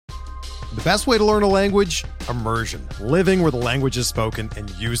The best way to learn a language? Immersion. Living where the language is spoken and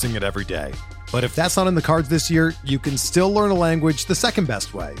using it every day. But if that's not in the cards this year, you can still learn a language the second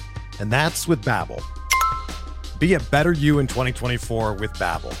best way, and that's with Babbel. Be a better you in 2024 with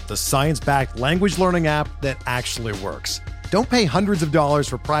Babbel, the science-backed language learning app that actually works. Don't pay hundreds of dollars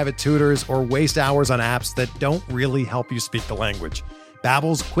for private tutors or waste hours on apps that don't really help you speak the language.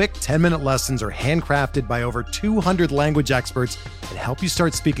 Babbel's quick 10-minute lessons are handcrafted by over 200 language experts and help you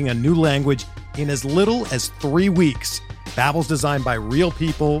start speaking a new language in as little as 3 weeks. Babbel's designed by real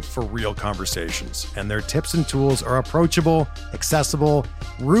people for real conversations, and their tips and tools are approachable, accessible,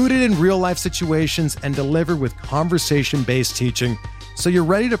 rooted in real-life situations, and delivered with conversation-based teaching, so you're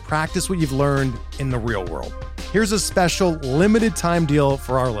ready to practice what you've learned in the real world. Here's a special limited-time deal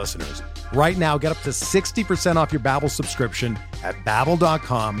for our listeners. Right now, get up to 60% off your Babbel subscription at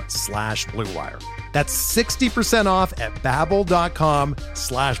babbel.com/Blue Wire. That's 60% off at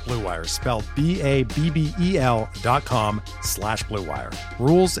babbel.com/Blue Wire, spelled BABBEL.com/Blue Wire.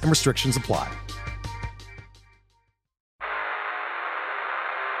 Rules and restrictions apply.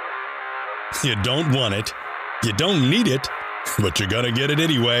 You don't want it, you don't need it, but you're gonna get it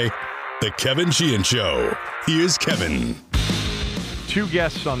anyway. The Kevin Sheehan Show. Here's Kevin. Two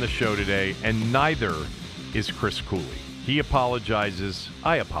guests on the show today, and neither is Chris Cooley. He apologizes.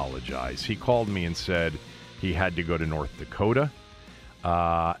 I apologize. He called me and said he had to go to North Dakota,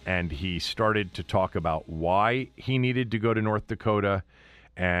 and he started to talk about why he needed to go to North Dakota,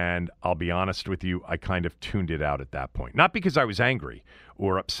 and I'll be honest with you, I kind of tuned it out at that point. Not because I was angry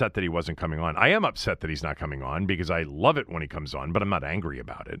or upset that he wasn't coming on. I am upset that he's not coming on because I love it when he comes on, but I'm not angry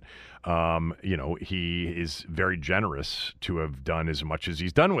about it. He is very generous to have done as much as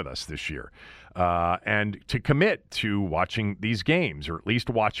he's done with us this year. And to commit to watching these games, or at least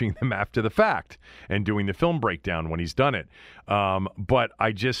watching them after the fact and doing the film breakdown when he's done it. But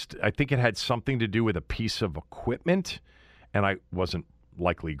I think it had something to do with a piece of equipment, and I wasn't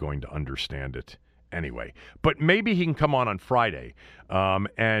likely going to understand it anyway. But maybe he can come on Friday.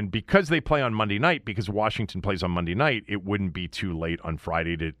 And because they play on Monday night, because Washington plays on Monday night, it wouldn't be too late on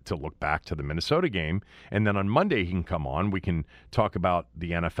Friday to look back to the Minnesota game. And then on Monday he can come on. We can talk about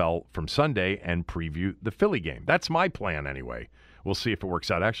the NFL from Sunday and preview the Philly game. That's my plan anyway. We'll see if it works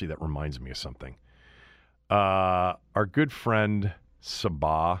out. Actually, that reminds me of something. Our good friend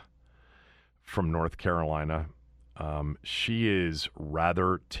Sabah from North Carolina, she is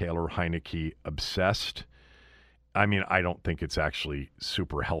rather Taylor Heineke obsessed. I mean, I don't think it's actually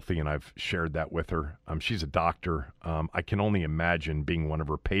super healthy, and I've shared that with her. She's a doctor. I can only imagine being one of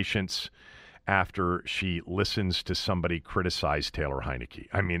her patients after she listens to somebody criticize Taylor Heineke.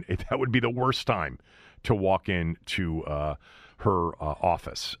 I mean, that would be the worst time to walk into her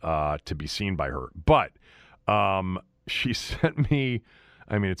office to be seen by her. But she sent me...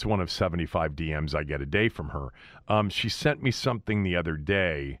 I mean, it's one of 75 DMs I get a day from her. She sent me something the other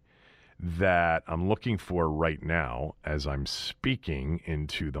day that I'm looking for right now as I'm speaking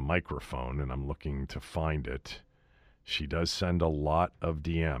into the microphone, and I'm looking to find it. She does send a lot of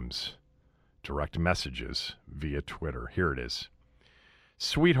DMs, direct messages via Twitter. Here it is.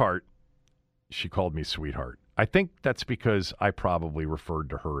 Sweetheart. She called me sweetheart. I think that's because I probably referred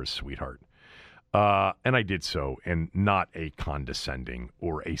to her as sweetheart. And I did so in not a condescending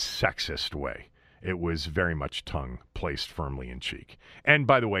or a sexist way. It was very much tongue placed firmly in cheek. And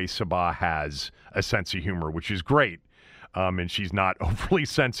by the way, Sabah has a sense of humor, which is great. And she's not overly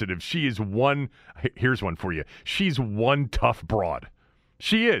sensitive. She is here's one for you. She's one tough broad.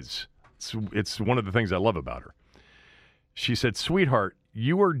 She is. It's one of the things I love about her. She said, sweetheart,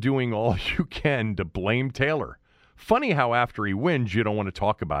 you are doing all you can to blame Taylor. Funny how after he wins, you don't want to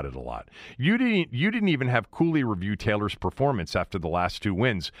talk about it a lot. You didn't even have Cooley review Taylor's performance after the last two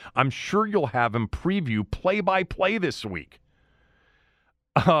wins. I'm sure you'll have him preview play-by-play this week.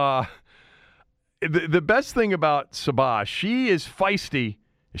 The best thing about Sabah, she is feisty.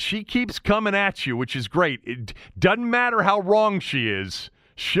 She keeps coming at you, which is great. It doesn't matter how wrong she is.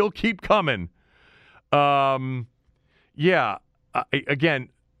 She'll keep coming. Again,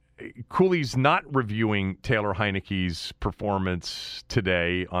 Cooley's not reviewing Taylor Heineke's performance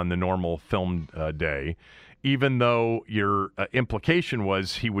today on the normal film day, even though your implication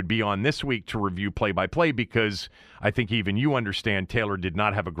was he would be on this week to review play-by-play, because I think even you understand Taylor did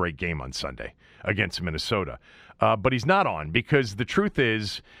not have a great game on Sunday against Minnesota. But he's not on, because the truth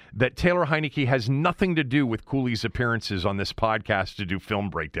is that Taylor Heineke has nothing to do with Cooley's appearances on this podcast to do film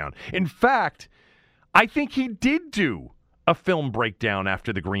breakdown. In fact, I think he did do a film breakdown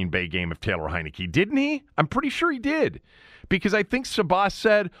after the Green Bay game of Taylor Heineke, didn't he? I'm pretty sure he did, because I think Sabah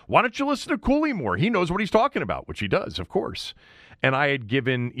said, why don't you listen to Cooley more? He knows what he's talking about, which he does, of course. And I had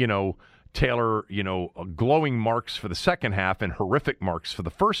given, Taylor, glowing marks for the second half and horrific marks for the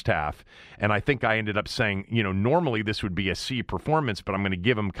first half. And I think I ended up saying, normally this would be a C performance, but I'm going to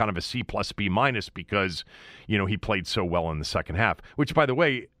give him kind of a C plus B minus because, he played so well in the second half, which, by the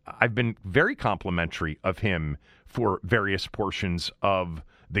way, I've been very complimentary of him for various portions of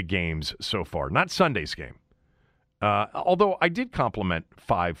the games so far. Not Sunday's game. Although I did compliment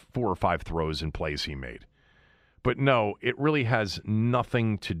 4 or 5 throws and plays he made. But no, it really has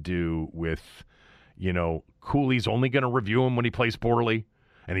nothing to do with, Cooley's only going to review him when he plays poorly,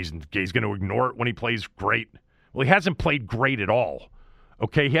 and he's going to ignore it when he plays great. Well, he hasn't played great at all.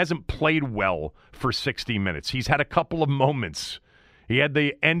 Okay, he hasn't played well for 60 minutes. He's had a couple of moments. He had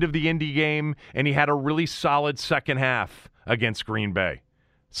the end of the Indy game, and he had a really solid second half against Green Bay.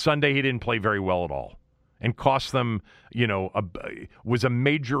 Sunday, he didn't play very well at all. And cost them, was a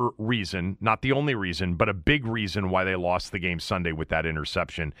major reason, not the only reason, but a big reason why they lost the game Sunday with that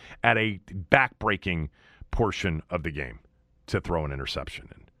interception at a back-breaking portion of the game to throw an interception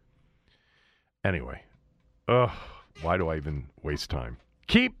in. Anyway, why do I even waste time?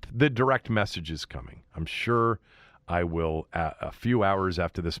 Keep the direct messages coming. I'm sure I will, a few hours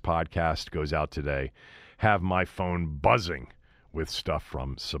after this podcast goes out today, have my phone buzzing with stuff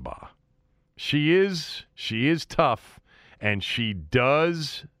from Sabah. She is tough, and she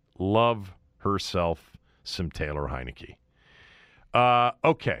does love herself some Taylor Heineke.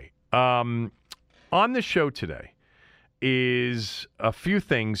 Okay. On the show today is a few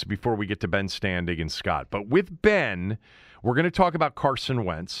things before we get to Ben Standig and Scott. But with Ben, we're going to talk about Carson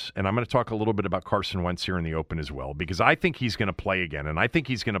Wentz, and I'm going to talk a little bit about Carson Wentz here in the open as well, because I think he's going to play again, and I think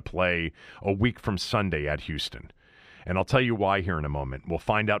he's going to play a week from Sunday at Houston. And I'll tell you why here in a moment. We'll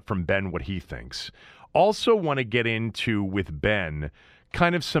find out from Ben what he thinks. Also want to get into, with Ben,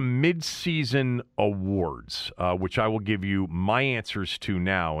 kind of some mid-season awards, which I will give you my answers to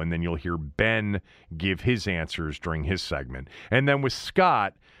now, and then you'll hear Ben give his answers during his segment. And then with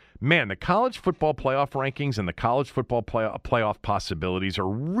Scott, man, the college football playoff rankings and the college football playoff possibilities are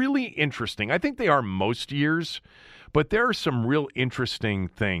really interesting. I think they are most years. But there are some real interesting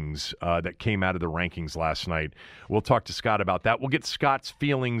things that came out of the rankings last night. We'll talk to Scott about that. We'll get Scott's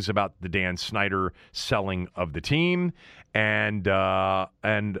feelings about the Dan Snyder selling of the team and other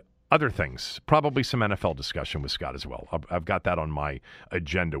things. Probably some NFL discussion with Scott as well. I've got that on my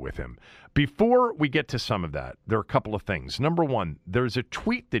agenda with him. Before we get to some of that, there are a couple of things. Number one, there's a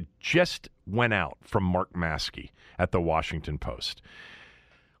tweet that just went out from Mark Maskey at the Washington Post.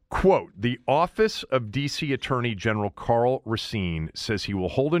 Quote, the office of D.C. Attorney General Carl Racine says he will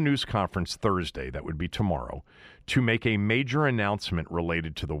hold a news conference Thursday, that would be tomorrow, to make a major announcement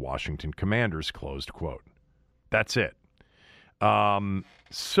related to the Washington Commanders, closed quote. That's it.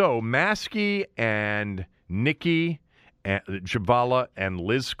 So Maskey and Nikki Javala and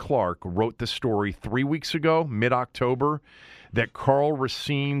Liz Clark wrote the story 3 weeks ago, mid-October, that Carl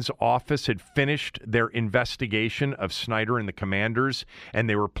Racine's office had finished their investigation of Snyder and the Commanders, and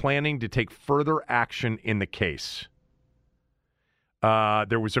they were planning to take further action in the case.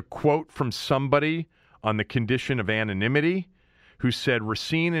 There was a quote from somebody on the condition of anonymity who said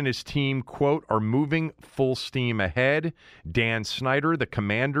Racine and his team, quote, are moving full steam ahead. Dan Snyder, the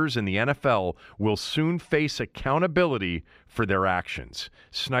Commanders, and the NFL will soon face accountability for their actions.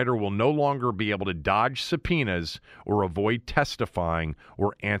 Snyder will no longer be able to dodge subpoenas or avoid testifying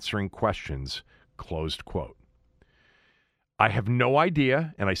or answering questions, closed quote. I have no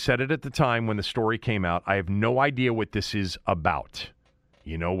idea, and I said it at the time when the story came out, I have no idea what this is about.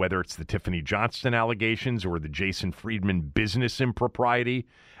 You know, whether it's the Tiffany Johnston allegations or the Jason Friedman business impropriety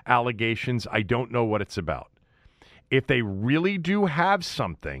allegations, I don't know what it's about. If they really do have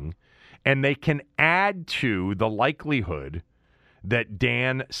something and they can add to the likelihood that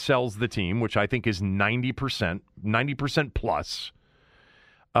Dan sells the team, which I think is 90% plus,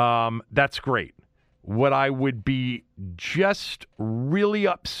 that's great. What I would be just really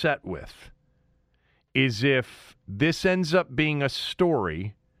upset with is if this ends up being a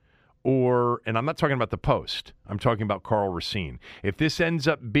story or, and I'm not talking about the Post, I'm talking about Carl Racine. If this ends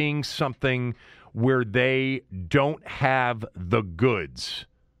up being something where they don't have the goods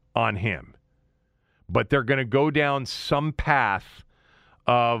on him, but they're going to go down some path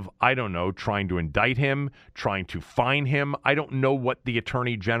of, I don't know, trying to indict him, trying to fine him. I don't know what the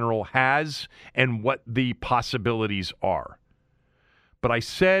Attorney General has and what the possibilities are. But I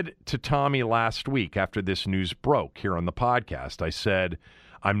said to Tommy last week after this news broke here on the podcast, I said,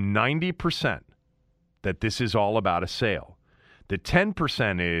 I'm 90% that this is all about a sale. The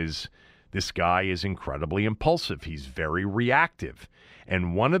 10% is this guy is incredibly impulsive. He's very reactive.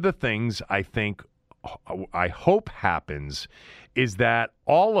 And one of the things I think I hope happens is that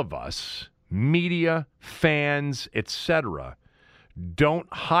all of us, media, fans, etc.,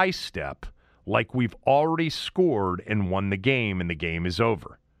 don't high step like we've already scored and won the game and the game is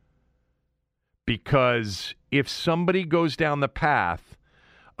over. Because if somebody goes down the path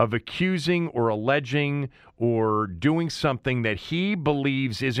of accusing or alleging or doing something that he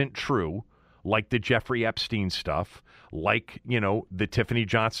believes isn't true, like the Jeffrey Epstein stuff, like, the Tiffany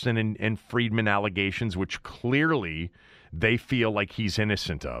Johnson and Friedman allegations, which clearly they feel like he's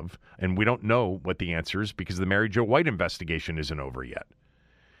innocent of, and we don't know what the answer is because the Mary Jo White investigation isn't over yet.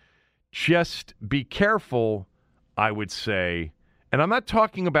 Just be careful, I would say, and I'm not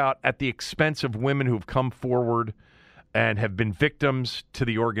talking about at the expense of women who've come forward and have been victims to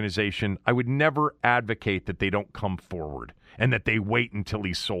the organization. I would never advocate that they don't come forward and that they wait until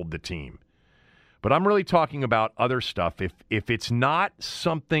he's sold the team. But I'm really talking about other stuff. If it's not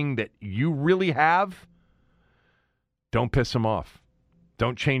something that you really have, don't piss him off.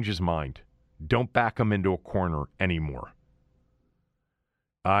 Don't change his mind. Don't back him into a corner anymore.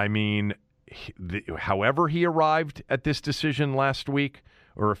 I mean, however he arrived at this decision last week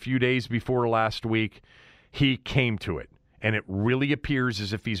or a few days before last week, he came to it. And it really appears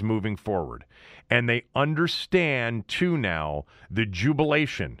as if he's moving forward. And they understand, too, now, the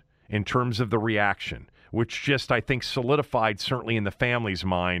jubilation in terms of the reaction, which just, I think, solidified, certainly in the family's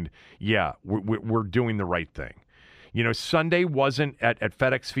mind, yeah, we're doing the right thing. Sunday wasn't at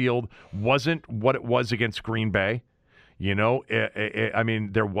FedEx Field, wasn't what it was against Green Bay. I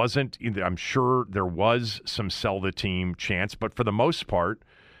mean, there wasn't, I'm sure there was some sell the team chance, but for the most part,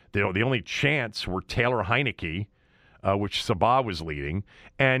 the only chants were Taylor Heineke, which Sabah was leading,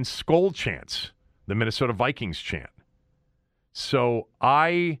 and Skoll chants, the Minnesota Vikings chant. So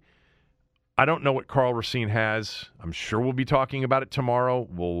I don't know what Carl Racine has. I'm sure we'll be talking about it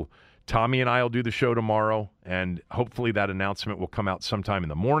tomorrow. Tommy and I will do the show tomorrow, and hopefully that announcement will come out sometime in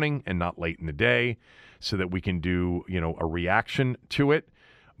the morning and not late in the day so that we can do, a reaction to it.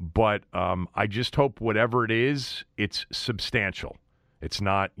 But I just hope whatever it is, it's substantial. It's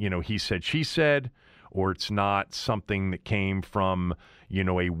not, he said, she said, or it's not something that came from,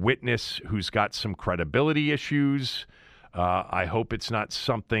 a witness who's got some credibility issues. I hope it's not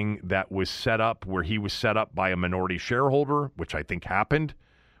something that was set up where he was set up by a minority shareholder, which I think happened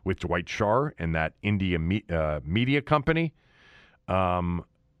with Dwight Scharr and that India media company.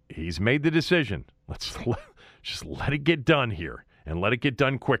 He's made the decision. Let's just let it get done here and let it get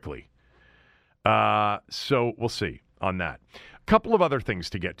done quickly. So we'll see on that. A couple of other things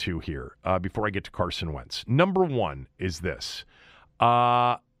to get to here before I get to Carson Wentz. Number one is this.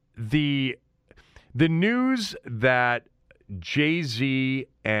 The news that Jay-Z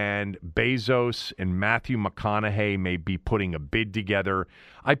and Bezos and Matthew McConaughey may be putting a bid together.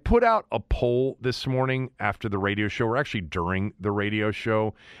 I put out a poll this morning after the radio show, or actually during the radio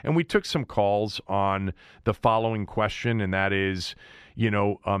show, and we took some calls on the following question, and that is,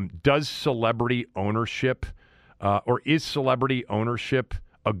 does celebrity ownership or is celebrity ownership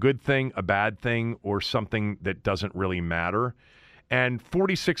a good thing, a bad thing, or something that doesn't really matter? And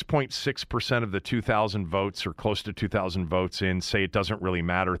 46.6% of the 2,000 votes, or close to 2,000 votes in, say it doesn't really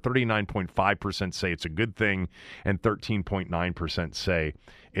matter. 39.5% say it's a good thing, and 13.9% say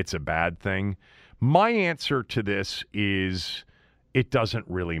it's a bad thing. My answer to this is it doesn't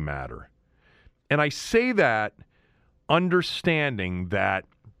really matter. And I say that understanding that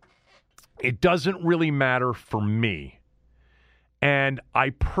it doesn't really matter for me. And I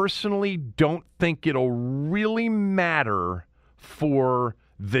personally don't think it'll really matter for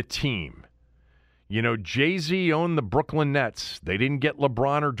the team. Jay-Z owned the Brooklyn Nets. They didn't get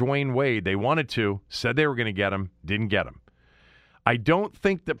LeBron or Dwayne Wade. They wanted to, said they were going to get him, didn't get him. I don't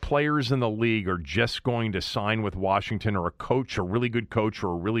think that players in the league are just going to sign with Washington, or a coach, a really good coach,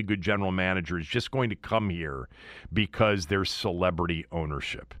 or a really good general manager is just going to come here because there's celebrity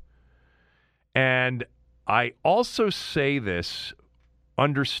ownership. And I also say this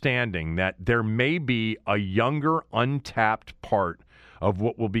understanding that there may be a younger, untapped part of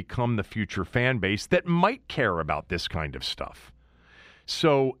what will become the future fan base that might care about this kind of stuff.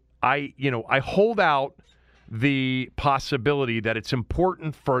 So I hold out the possibility that it's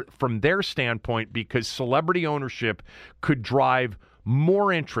important from their standpoint, because celebrity ownership could drive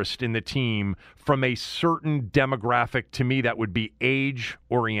more interest in the team from a certain demographic, to me, that would be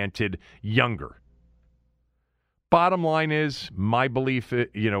age-oriented, younger. Bottom line is, my belief,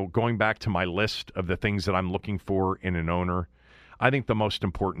 going back to my list of the things that I'm looking for in an owner, I think the most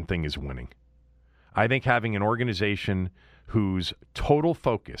important thing is winning. I think having an organization whose total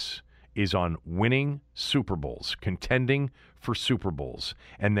focus is on winning Super Bowls, contending for Super Bowls,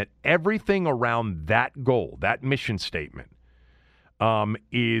 and that everything around that goal, that mission statement,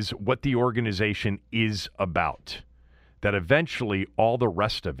 is what the organization is about. That eventually all the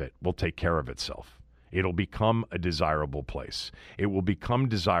rest of it will take care of itself. It'll become a desirable place. It will become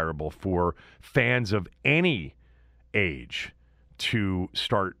desirable for fans of any age to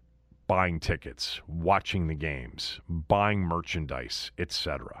start buying tickets, watching the games, buying merchandise,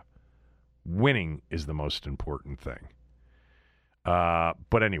 etc. Winning is the most important thing.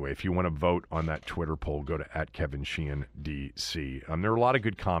 But anyway, if you want to vote on that Twitter poll, go to @KevinSheehanDC. There are a lot of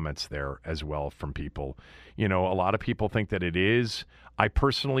good comments there as well from people. A lot of people think that it is. I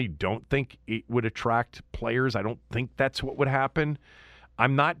personally don't think it would attract players. I don't think that's what would happen.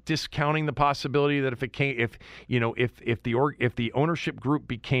 I'm not discounting the possibility that if the ownership group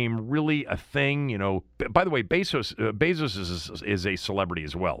became really a thing, by the way, Bezos is a celebrity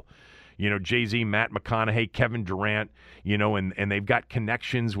as well. Jay-Z, Matt McConaughey, Kevin Durant, and they've got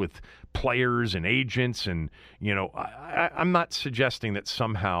connections with players and agents. And, I'm not suggesting that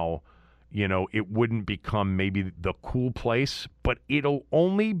somehow, it wouldn't become maybe the cool place, but it'll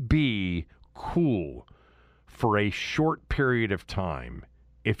only be cool for a short period of time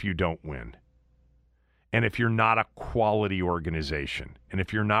if you don't win. And if you're not a quality organization, and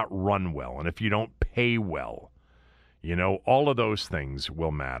if you're not run well, and if you don't pay well, all of those things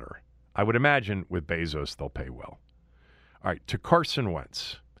will matter. I would imagine with Bezos, they'll pay well. All right, to Carson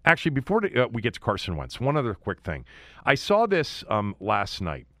Wentz. Actually, before we get to Carson Wentz, one other quick thing. I saw this last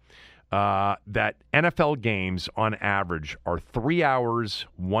night, that NFL games on average are 3 hours,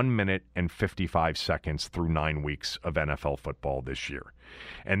 1 minute, and 55 seconds through 9 weeks of NFL football this year.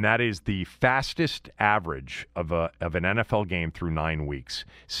 And that is the fastest average of an NFL game through 9 weeks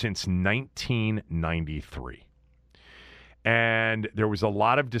since 1993. And there was a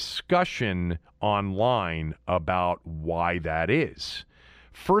lot of discussion online about why that is.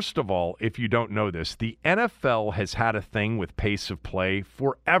 First of all, if you don't know this, the NFL has had a thing with pace of play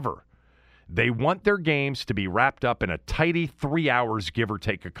forever. They want their games to be wrapped up in a tidy 3 hours, give or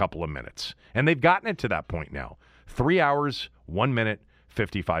take a couple of minutes. And they've gotten it to that point now. 3 hours, 1 minute,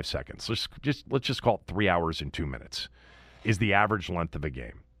 55 seconds. Let's just call it 3 hours and 2 minutes is the average length of a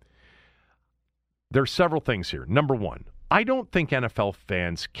game. There's several things here. Number one, I don't think NFL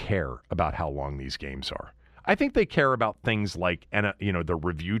fans care about how long these games are. I think they care about things like, the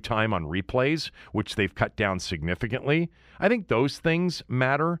review time on replays, which they've cut down significantly. I think those things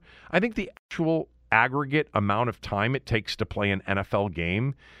matter. I think the actual aggregate amount of time it takes to play an NFL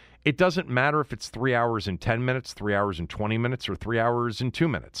game, it doesn't matter if it's 3 hours and 10 minutes, 3 hours and 20 minutes, or 3 hours and 2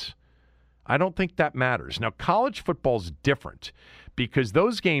 minutes. I don't think that matters. Now, college football's different because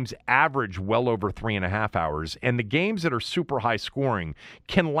those games average well over 3.5 hours, and the games that are super high scoring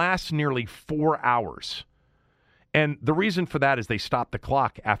can last nearly 4 hours. And the reason for that is they stop the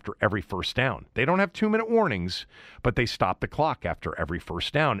clock after every first down. They don't have 2-minute warnings, but they stop the clock after every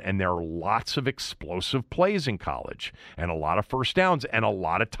first down. And there are lots of explosive plays in college, and a lot of first downs, and a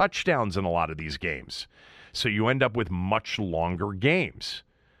lot of touchdowns in a lot of these games. So you end up with much longer games.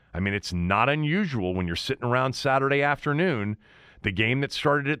 I mean, it's not unusual when you're sitting around Saturday afternoon, the game that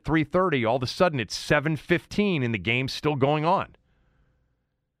started at 3:30, all of a sudden it's 7:15 and the game's still going on.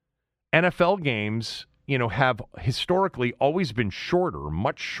 NFL games, have historically always been shorter,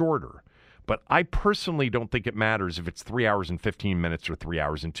 much shorter. But I personally don't think it matters if it's 3 hours and 15 minutes or 3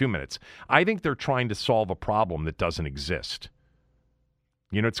 hours and 2 minutes. I think they're trying to solve a problem that doesn't exist.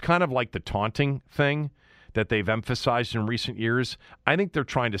 It's kind of like the taunting thing that they've emphasized in recent years. I think they're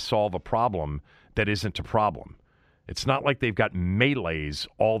trying to solve a problem that isn't a problem. It's not like they've got melees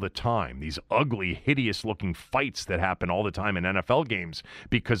all the time, these ugly, hideous-looking fights that happen all the time in NFL games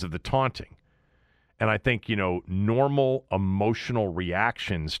because of the taunting. And I think, normal emotional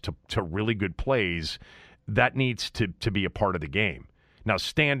reactions to really good plays, that needs to be a part of the game. Now,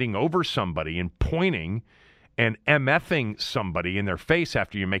 standing over somebody and pointing and MFing somebody in their face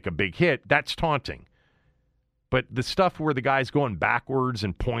after you make a big hit, that's taunting. But the stuff where the guy's going backwards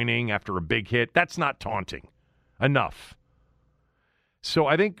and pointing after a big hit, that's not taunting. Enough. So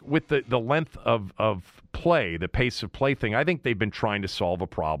I think with the length of play, the pace of play thing, I think they've been trying to solve a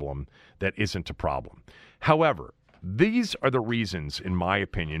problem that isn't a problem. However, these are the reasons, in my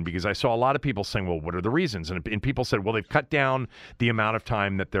opinion, because I saw a lot of people saying, well, what are the reasons? And people said, well, they've cut down the amount of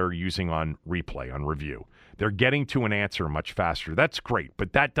time that they're using on replay, on review. They're getting to an answer much faster. That's great,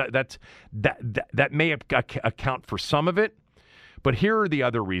 but that may account for some of it. But here are the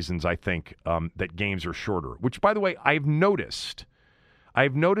other reasons I think that games are shorter, which, by the way, I've noticed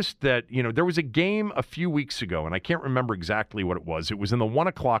I've noticed that, there was a game a few weeks ago, and I can't remember exactly what it was. It was in the 1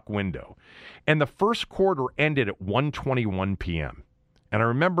 o'clock window, and the first quarter ended at 1:21 p.m. And I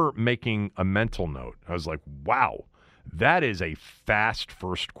remember making a mental note. I was like, wow, that is a fast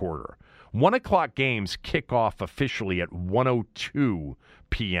first quarter. 1 o'clock games kick off officially at 1:02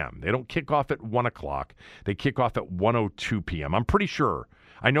 p.m. They don't kick off at 1 o'clock. They kick off at 1:02 p.m. I'm pretty sure.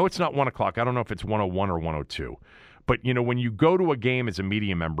 I know it's not 1 o'clock. I don't know if it's 1:01 or 1:02. But, when you go to a game as a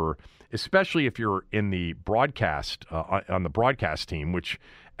media member, especially if you're in the broadcast, on the broadcast team, which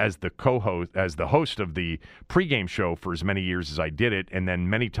as the host of the pregame show for as many years as I did it, and then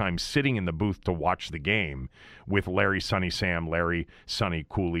many times sitting in the booth to watch the game with Larry, Sonny, Sam, Larry, Sonny,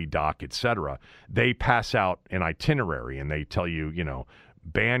 Cooley, Doc, etc., they pass out an itinerary and they tell you,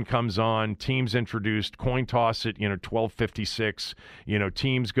 band comes on, teams introduced, coin toss at, 12:56,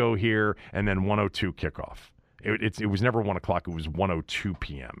 teams go here, and then 1:02 kickoff. It was never 1 o'clock. It was 1:02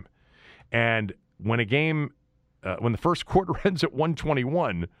 p.m. And when when the first quarter ends at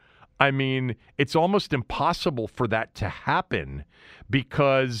 1:21, I mean, it's almost impossible for that to happen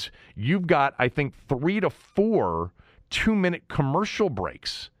because you've got, I think, 3 to 4 2-minute commercial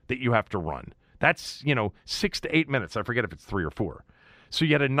breaks that you have to run. That's, 6 to 8 minutes. I forget if it's 3 or 4. So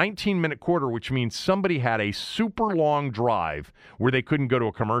you had a 19-minute quarter, which means somebody had a super long drive where they couldn't go to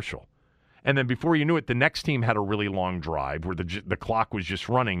a commercial. And then before you knew it, the next team had a really long drive where the clock was just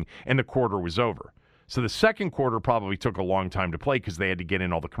running and the quarter was over. So the second quarter probably took a long time to play because they had to get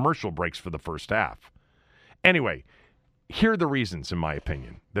in all the commercial breaks for the first half. Anyway, here are the reasons, in my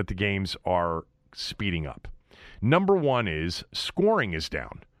opinion, that the games are speeding up. Number one is scoring is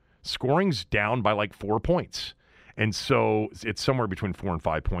down. Scoring's down by like 4 points. And so it's somewhere between 4 and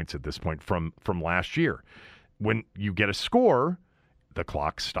 5 points at this point from last year. When you get a score, the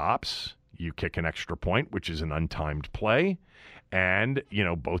clock stops. You kick an extra point, which is an untimed play, and,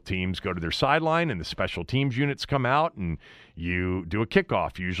 both teams go to their sideline, and the special teams units come out, and you do a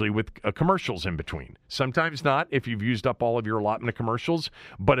kickoff, usually with commercials in between. Sometimes not if you've used up all of your allotment of commercials,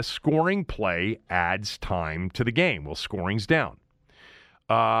 but a scoring play adds time to the game. Well, scoring's down.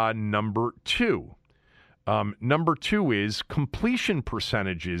 Number two is completion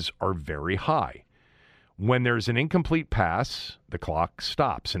percentages are very high. When there's an incomplete pass, the clock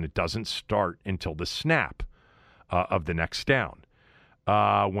stops, and it doesn't start until the snap of the next down.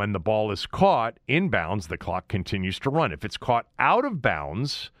 When the ball is caught inbounds, the clock continues to run. If it's caught out of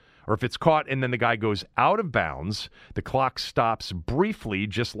bounds, or if it's caught and then the guy goes out of bounds, the clock stops briefly,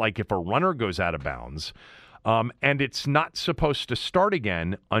 just like if a runner goes out of bounds. And it's not supposed to start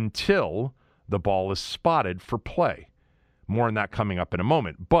again until the ball is spotted for play. More on that coming up in a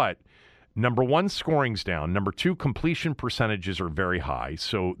moment. But number one, scoring's down. Number two, completion percentages are very high.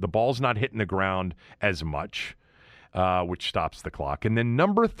 So the ball's not hitting the ground as much, which stops the clock. And then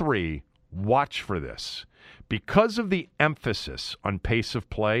number three, watch for this. Because of the emphasis on pace of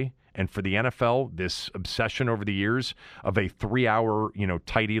play, and for the NFL, this obsession over the years of a 3-hour,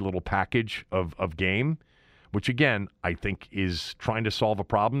 tidy little package of game, which, again, I think is trying to solve a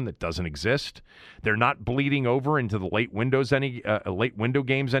problem that doesn't exist. They're not bleeding over into the late window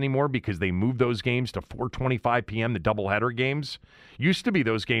games anymore because they moved those games to 4:25 p.m., the doubleheader games. Used to be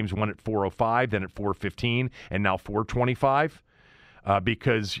those games won at 4:05, then at 4:15, and now 4:25.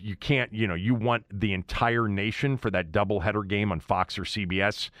 Because you can't, you want the entire nation for that doubleheader game on Fox or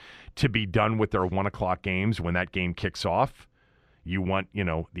CBS to be done with their 1 o'clock games when that game kicks off. You want,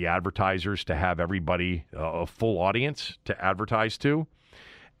 the advertisers to have everybody, a full audience to advertise to.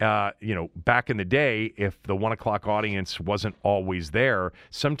 Back in the day, if the 1 o'clock audience wasn't always there,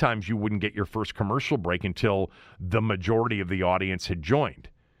 sometimes you wouldn't get your first commercial break until the majority of the audience had joined.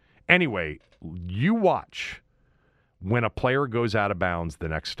 Anyway, you watch when a player goes out of bounds the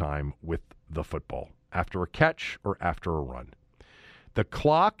next time with the football, after a catch or after a run. The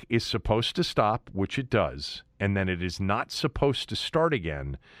clock is supposed to stop, which it does, and then it is not supposed to start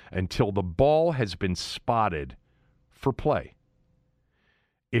again until the ball has been spotted for play.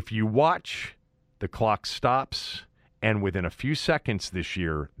 If you watch, the clock stops, and within a few seconds this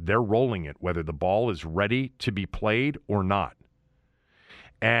year, they're rolling it, whether the ball is ready to be played or not.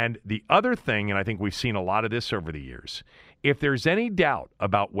 And the other thing, and I think we've seen a lot of this over the years, if there's any doubt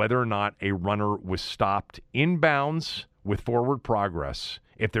about whether or not a runner was stopped inbounds with forward progress,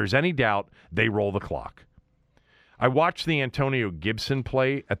 if there's any doubt, they roll the clock. I watched the Antonio Gibson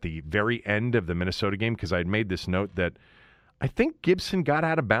play at the very end of the Minnesota game because I had made this note that I think Gibson got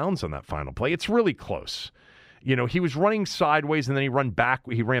out of bounds on that final play. It's really close. He was running sideways and then he ran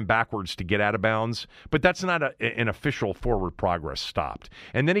backwards to get out of bounds, but that's not an official forward progress stopped.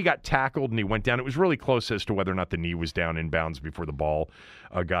 And then he got tackled and he went down. It was really close as to whether or not the knee was down in bounds before the ball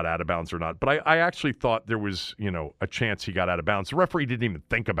got out of bounds or not. But I actually thought there was, a chance he got out of bounds. The referee didn't even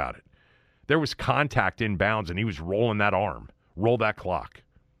think about it. There was contact in bounds and he was rolling that arm. Roll that clock.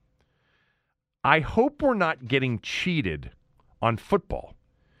 I hope we're not getting cheated on football.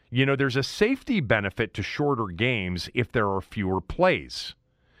 There's a safety benefit to shorter games if there are fewer plays.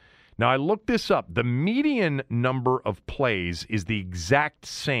 Now, I looked this up. The median number of plays is the exact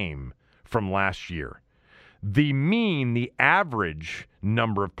same from last year. The average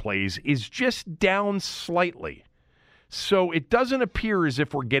number of plays is just down slightly. So it doesn't appear as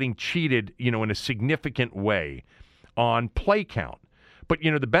if we're getting cheated, in a significant way on play count. But,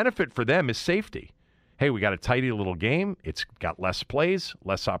 the benefit for them is safety. Hey, we got a tidy little game. It's got less plays,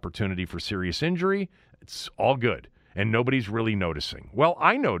 less opportunity for serious injury. It's all good. And nobody's really noticing. Well,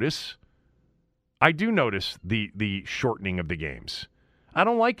 I do notice the shortening of the games. I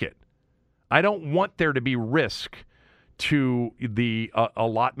don't like it. I don't want there to be risk to the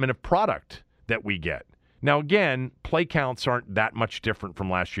allotment of product that we get. Now, again, play counts aren't that much different from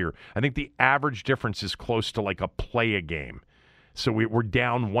last year. I think the average difference is close to like a play a game. So we're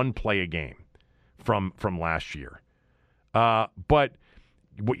down one play a game from last year. But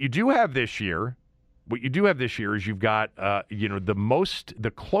what you do have this year is you've got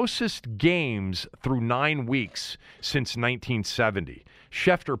the closest games through 9 weeks since 1970.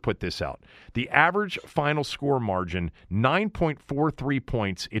 Schefter put this out. The average final score margin, 9.43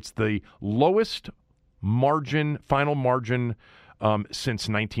 points. It's the lowest final margin since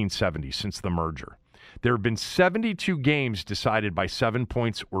 1970, since the merger. There have been 72 games decided by 7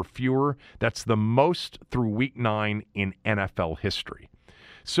 points or fewer. That's the most through Week 9 in NFL history.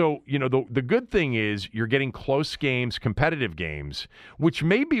 So, the good thing is you're getting close games, competitive games, which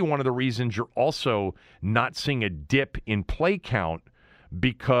may be one of the reasons you're also not seeing a dip in play count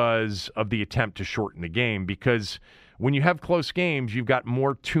because of the attempt to shorten the game. Because when you have close games, you've got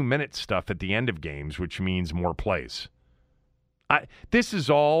more 2-minute stuff at the end of games, which means more plays. This is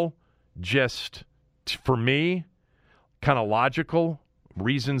all just, for me, kind of logical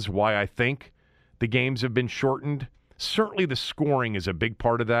reasons why I think the games have been shortened. Certainly the scoring is a big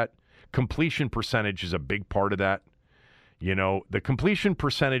part of that. Completion percentage is a big part of that. The completion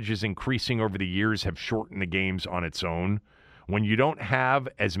percentage is increasing over the years, have shortened the games on its own. When you don't have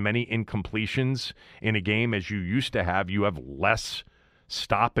as many incompletions in a game as you used to have, you have less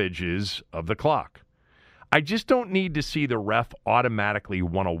stoppages of the clock. I just don't need to see the ref automatically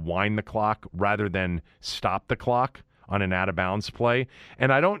want to wind the clock rather than stop the clock on an out-of-bounds play.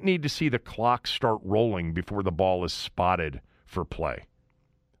 And I don't need to see the clock start rolling before the ball is spotted for play.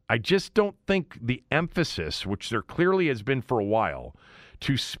 I just don't think the emphasis, which there clearly has been for a while,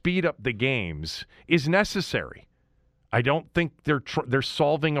 to speed up the games is necessary. I don't think they're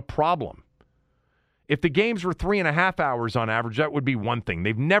solving a problem. If the games were 3.5 hours on average, that would be one thing.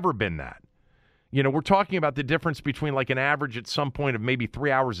 They've never been that. We're talking about the difference between like an average at some point of maybe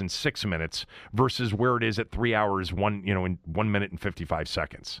 3 hours and 6 minutes versus where it is at 3 hours, in 1 minute and 55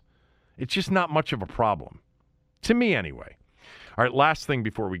 seconds. It's just not much of a problem. To me, anyway. All right, last thing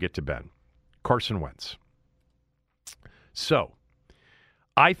before we get to Ben. Carson Wentz. So,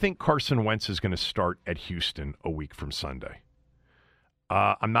 I think Carson Wentz is going to start at Houston a week from Sunday.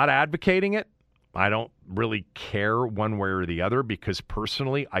 I'm not advocating it. I don't really care one way or the other because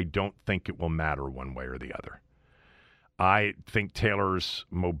personally, I don't think it will matter one way or the other. I think Taylor's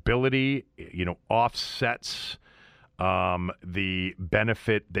mobility, offsets the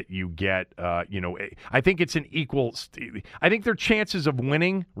benefit that you get. I think it's an equal. I think their chances of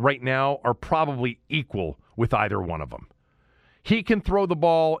winning right now are probably equal with either one of them. He can throw the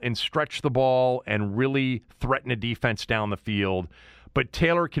ball and stretch the ball and really threaten a defense down the field. But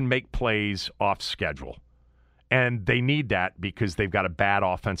Taylor can make plays off schedule. And they need that because they've got a bad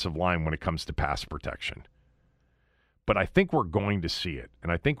offensive line when it comes to pass protection. But I think we're going to see it.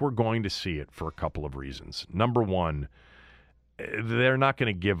 And I think we're going to see it for a couple of reasons. Number one, they're not going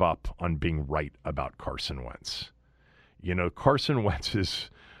to give up on being right about Carson Wentz. Carson Wentz's,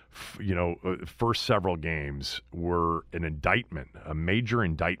 first several games were an indictment, a major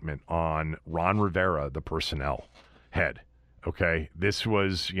indictment on Ron Rivera, the personnel head. Okay, this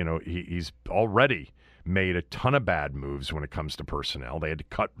was, he's already made a ton of bad moves when it comes to personnel. They had to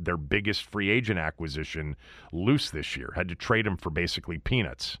cut their biggest free agent acquisition loose this year, had to trade him for basically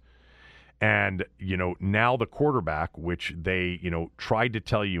peanuts. And, now the quarterback, which they, tried to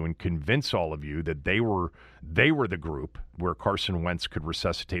tell you and convince all of you that they were the group where Carson Wentz could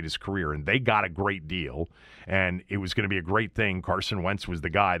resuscitate his career, and they got a great deal, and it was going to be a great thing. Carson Wentz was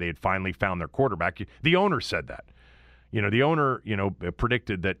the guy. They had finally found their quarterback. The owner said that. The owner,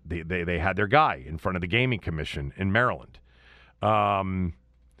 predicted that they had their guy in front of the Gaming Commission in Maryland.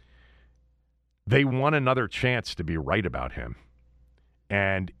 They want another chance to be right about him.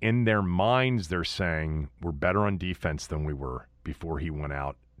 And in their minds, they're saying, we're better on defense than we were before he went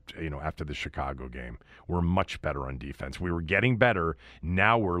out, after the Chicago game. We're much better on defense. We were getting better.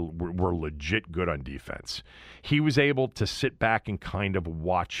 Now we're legit good on defense. He was able to sit back and kind of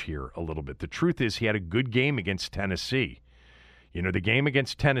watch here a little bit. The truth is he had a good game against Tennessee. The game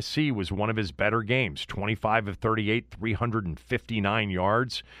against Tennessee was one of his better games. 25 of 38, 359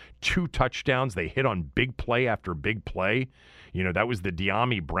 yards, 2 touchdowns. They hit on big play after big play. That was the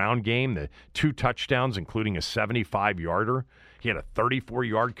De'Ami Brown game, the 2 touchdowns, including a 75-yarder. He had a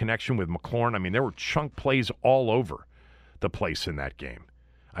 34-yard connection with McLaurin. I mean, there were chunk plays all over the place in that game.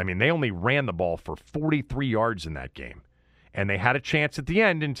 I mean, they only ran the ball for 43 yards in that game. And they had a chance at the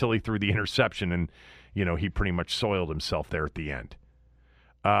end until he threw the interception, and, he pretty much soiled himself there at the end.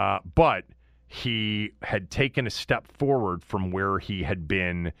 But he had taken a step forward from where he had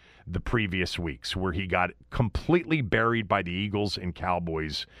been the previous weeks, where he got completely buried by the Eagles and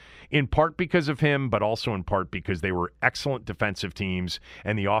Cowboys, in part because of him, but also in part because they were excellent defensive teams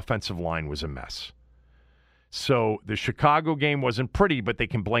and the offensive line was a mess. So the Chicago game wasn't pretty, but they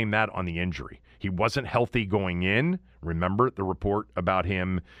can blame that on the injury. He wasn't healthy going in. Remember the report about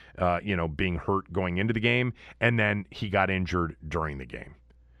him, being hurt going into the game, and then he got injured during the game.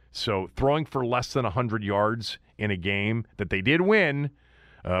 So throwing for less than 100 yards in a game that they did win,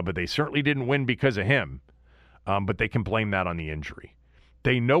 but they certainly didn't win because of him, but they can blame that on the injury.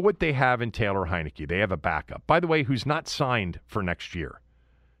 They know what they have in Taylor Heineke. They have a backup, by the way, who's not signed for next year.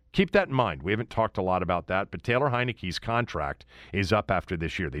 Keep that in mind. We haven't talked a lot about that, but Taylor Heineke's contract is up after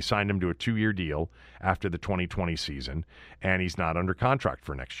this year. They signed him to a 2-year deal after the 2020 season, and he's not under contract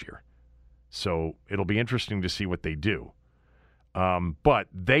for next year. So it'll be interesting to see what they do. But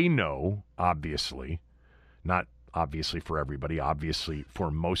they know, obviously, not obviously for everybody, obviously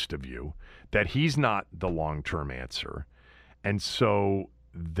for most of you, that he's not the long-term answer. And so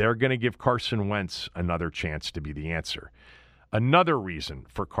they're going to give Carson Wentz another chance to be the answer. Another reason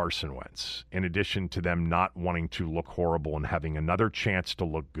for Carson Wentz, in addition to them not wanting to look horrible and having another chance to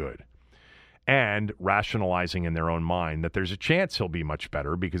look good, and rationalizing in their own mind that there's a chance he'll be much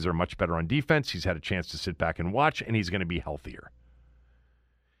better because they're much better on defense. He's had a chance to sit back and watch, and he's going to be healthier.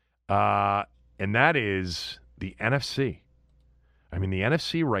 And that is the NFC. I mean, the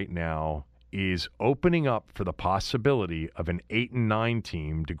NFC right now is opening up for the possibility of an 8-9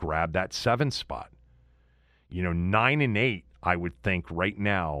 team to grab that 7 spot. 9-8, I would think right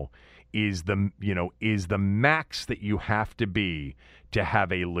now is the max that you have to be to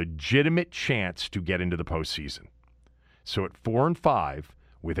have a legitimate chance to get into the postseason. So at 4-5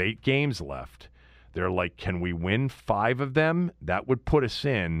 with 8 games left, they're like, can we win 5 of them? That would put us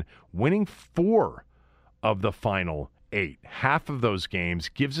in. Winning 4 of the final 8, half of those games,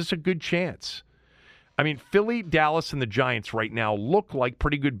 gives us a good chance. I mean, Philly, Dallas, and the Giants right now look like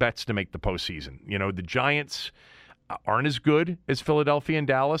pretty good bets to make the postseason. The Giants aren't as good as Philadelphia and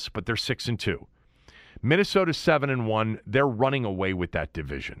Dallas, but they're 6-2. Minnesota's 7-1. They're running away with that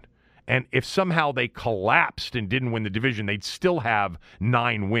division. And if somehow they collapsed and didn't win the division, they'd still have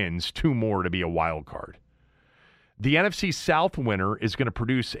 9 wins, 2 more to be a wild card. The NFC South winner is going to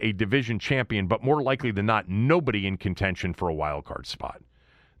produce a division champion, but more likely than not, nobody in contention for a wild card spot.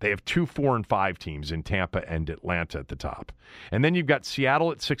 They have 2 4-5 teams in Tampa and Atlanta at the top. And then you've got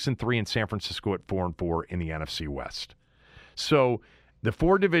Seattle at 6-3 and San Francisco at 4-4 in the NFC West. So the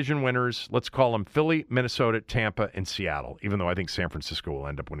 4 division winners, let's call them Philly, Minnesota, Tampa, and Seattle, even though I think San Francisco will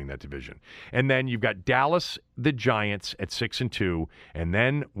end up winning that division. And then you've got Dallas, the Giants at 6-2, and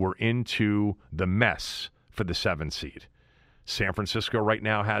then we're into the mess for the 7 seed. San Francisco right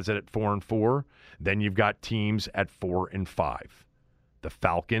now has it at 4-4. Then you've got teams at 4-5. The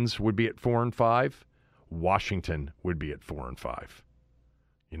Falcons would be at 4-5. Washington would be at 4-5.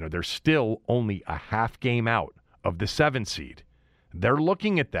 They're still only a half game out of the 7 seed. They're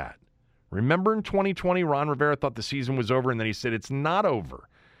looking at that. Remember in 2020, Ron Rivera thought the season was over, and then he said it's not over.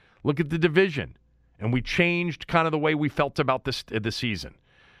 Look at the division. And we changed kind of the way we felt about the season.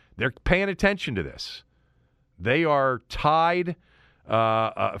 They're paying attention to this. They are tied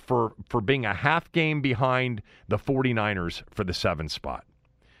for being a half game behind the 49ers for the 7 spot.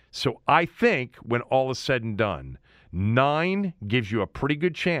 So I think when all is said and done, 9 gives you a pretty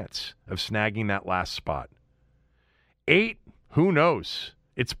good chance of snagging that last spot. 8, who knows?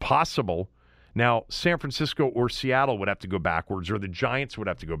 It's possible. Now, San Francisco or Seattle would have to go backwards, or the Giants would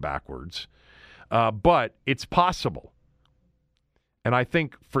have to go backwards. But it's possible. And I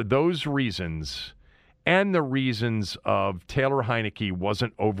think for those reasons, and the reasons of Taylor Heineke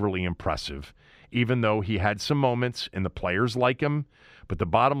wasn't overly impressive, even though he had some moments and the players like him. But the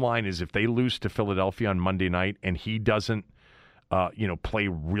bottom line is if they lose to Philadelphia on Monday night and he doesn't, play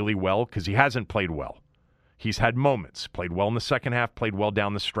really well, because he hasn't played well. He's had moments, played well in the second half, played well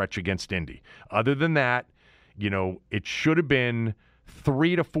down the stretch against Indy. Other than that, it should have been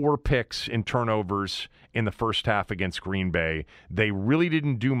 3 to 4 picks in turnovers in the first half against Green Bay. They really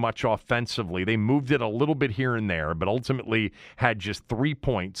didn't do much offensively. They moved it a little bit here and there, but ultimately had just 3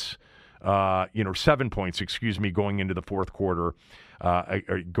 points, 7 points, going into the fourth quarter,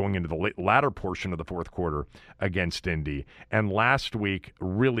 going into the latter portion of the fourth quarter against Indy. And last week,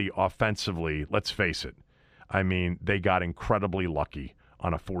 really offensively, let's face it, I mean, they got incredibly lucky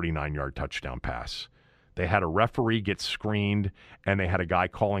on a 49-yard touchdown pass. They had a referee get screened, and they had a guy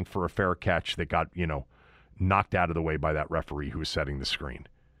calling for a fair catch that got, knocked out of the way by that referee who was setting the screen.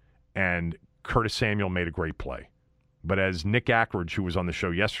 And Curtis Samuel made a great play. But as Nick Ackridge, who was on the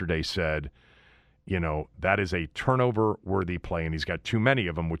show yesterday, said, that is a turnover-worthy play, and he's got too many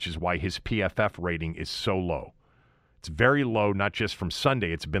of them, which is why his PFF rating is so low. It's very low, not just from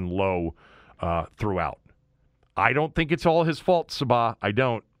Sunday. It's been low throughout. I don't think it's all his fault, Sabah. I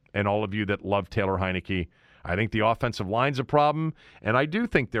don't. And all of you that love Taylor Heineke, I think the offensive line's a problem, and I do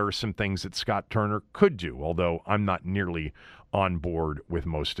think there are some things that Scott Turner could do, although I'm not nearly on board with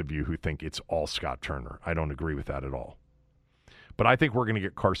most of you who think it's all Scott Turner. I don't agree with that at all. But I think we're going to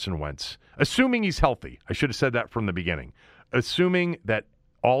get Carson Wentz, assuming he's healthy. I should have said that from the beginning. Assuming that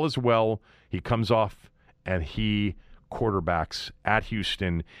all is well, he comes off and he quarterbacks at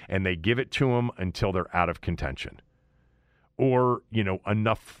Houston, and they give it to him until they're out of contention. Or,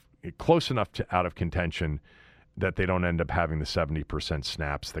 close enough to out of contention that they don't end up having the 70%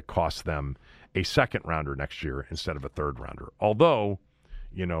 snaps that cost them a second rounder next year instead of a third rounder. Although,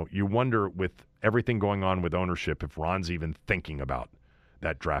 you wonder with everything going on with ownership if Ron's even thinking about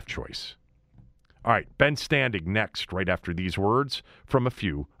that draft choice. All right, Ben Standig next, right after these words from a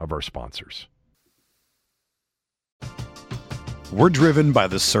few of our sponsors. We're driven by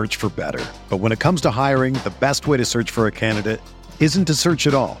the search for better. But when it comes to hiring, the best way to search for a candidate isn't to search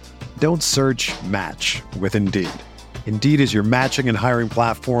at all. Don't search, match with Indeed. Indeed is your matching and hiring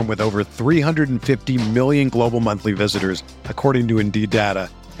platform with over 350 million global monthly visitors, according to Indeed data,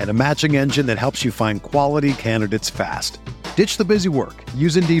 and a matching engine that helps you find quality candidates fast. Ditch the busy work.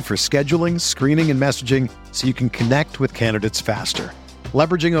 Use Indeed for scheduling, screening, and messaging so you can connect with candidates faster.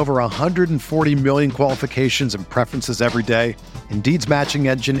 Leveraging over 140 million qualifications and preferences every day, Indeed's matching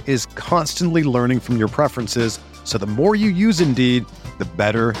engine is constantly learning from your preferences, so the more you use Indeed, the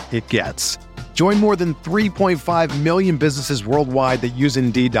better it gets. Join more than 3.5 million businesses worldwide that use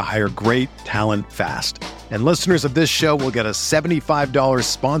Indeed to hire great talent fast. And listeners of this show will get a $75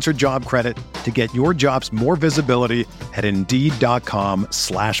 sponsored job credit to get your jobs more visibility at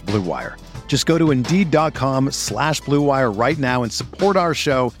Indeed.com/Blue Wire. Just go to Indeed.com/Blue Wire right now and support our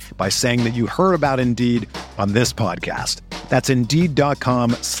show by saying that you heard about Indeed on this podcast. That's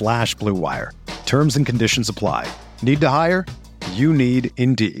Indeed.com/Blue Wire. Terms and conditions apply. Need to hire? You need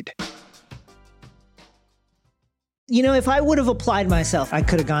Indeed. If I would have applied myself, I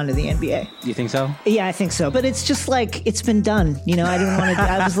could have gone to the NBA. You think so? Yeah, I think so. But it's just like, it's been done. I didn't want to,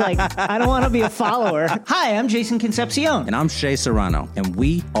 I was like, I don't want to be a follower. Hi, I'm Jason Concepcion. And I'm Shea Serrano. And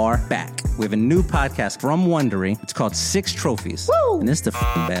we are back. We have a new podcast from Wondery. It's called 6 Trophies. Woo! And it's the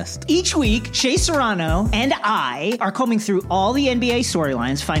best. Each week, Shea Serrano and I are combing through all the NBA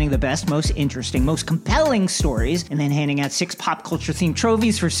storylines, finding the best, most interesting, most compelling stories, and then handing out 6 pop culture themed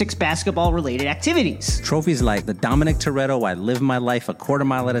trophies for 6 basketball related activities. Trophies like the Dominic Toretto I Live My Life a Quarter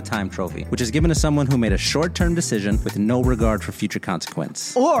Mile at a Time trophy, which is given to someone who made a short-term decision with no regard for future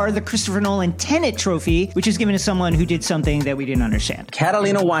consequence. Or the Christopher Nolan Tenet trophy, which is given to someone who did something that we didn't understand.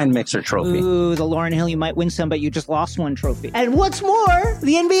 Catalina Wine Mixer trophy. Ooh, the Lauryn Hill You Might Win Some, But You Just Lost One trophy. And what's more,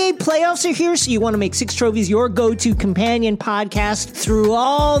 the NBA playoffs are here, so you want to make 6 Trophies your go-to companion podcast through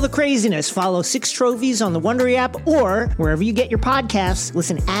all the craziness. Follow 6 Trophies on the Wondery app or wherever you get your podcasts.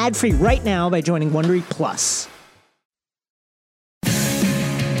 Listen ad-free right now by joining Wondery Plus.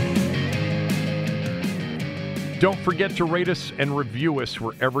 Don't forget to rate us and review us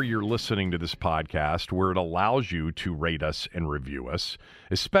wherever you're listening to this podcast, where it allows you to rate us and review us,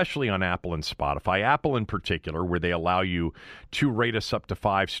 especially on Apple and Spotify. Apple in particular, where they allow you to rate us up to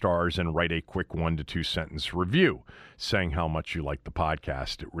 5 stars and write a quick 1 to 2 sentence review saying how much you like the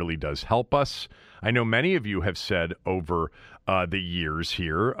podcast. It really does help us. I know many of you have said over the years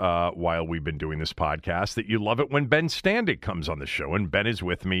here while we've been doing this podcast that you love it when Ben Standig comes on the show, and Ben is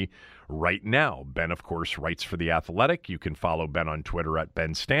with me right now. Ben, of course, writes for The Athletic. You can follow Ben on Twitter at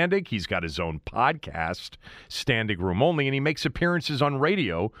Ben Standig. He's got his own podcast, Standig Room Only, and he makes appearances on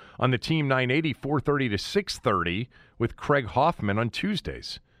radio on the Team 980, 4:30 to 6:30 with Craig Hoffman on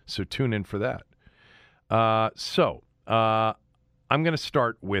Tuesdays. So tune in for that. I'm going to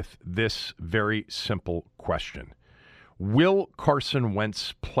start with this very simple question. Will Carson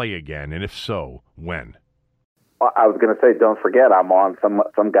Wentz play again? And if so, when? Well, I was going to say, don't forget, I'm on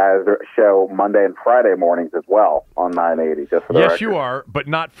some guys' show Monday and Friday mornings as well on 980. Just for the yes, record. you are, but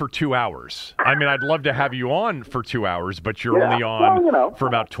not for 2 hours. I mean, I'd love to have you on for 2 hours, but you're only on for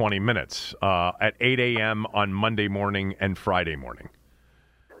about 20 minutes at 8 a.m. on Monday morning and Friday morning.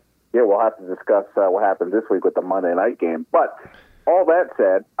 Yeah, we'll have to discuss what happened this week with the Monday night game. But all that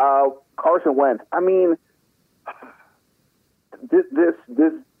said, Carson Wentz, I mean, this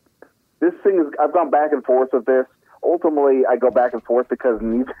thing is, I've gone back and forth with this. Ultimately, I go back and forth because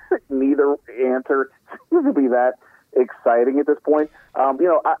neither answer seems to be that exciting at this point.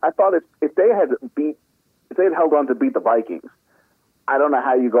 I thought if they had held on to beat the Vikings, I don't know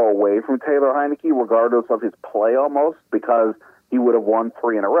how you go away from Taylor Heineke, regardless of his play almost, because he would have won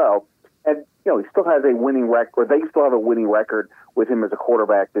 3 in a row. And, he still has a winning record. They still have a winning record with him as a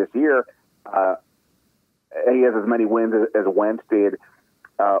quarterback this year. He has as many wins as Wentz did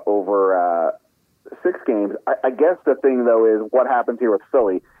over 6 games. I guess the thing, though, is what happens here with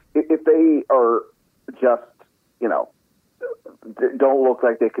Philly. If they are just, don't look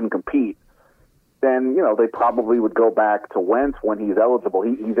like they can compete, then, they probably would go back to Wentz when he's eligible.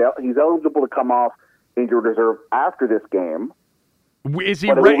 He's eligible to come off injured reserve after this game. Is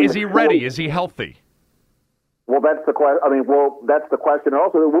he ready? Is he healthy? Well, that's the question. That's the question.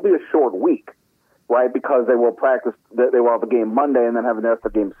 Also, it will be a short week, right? Because they will practice. They will have a game Monday and then have another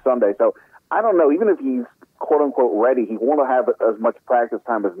game Sunday. So I don't know. Even if he's quote unquote ready, he won't have as much practice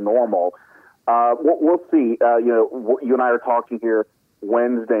time as normal. We'll see. You and I are talking here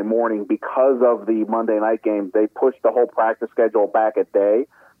Wednesday morning because of the Monday night game. They pushed the whole practice schedule back a day,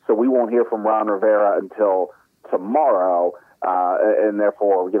 so we won't hear from Ron Rivera until tomorrow. And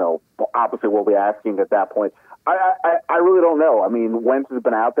therefore, obviously we'll be asking at that point. I really don't know. I mean, Wentz has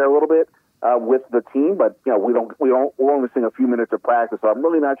been out there a little bit with the team, but we're only seeing a few minutes of practice, so I'm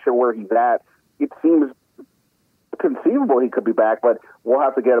really not sure where he's at. It seems conceivable he could be back, but we'll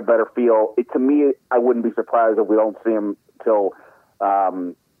have to get a better feel. To me, I wouldn't be surprised if we don't see him till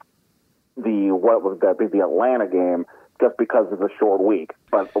the Atlanta game, just because it's a short week.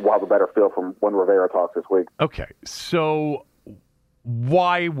 But we'll have a better feel from when Rivera talks this week. Okay, so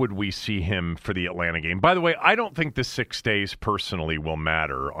why would we see him for the Atlanta game? By the way, I don't think the 6 days personally will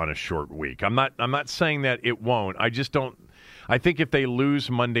matter on a short week. I'm not saying that it won't. I just don't. I think if they lose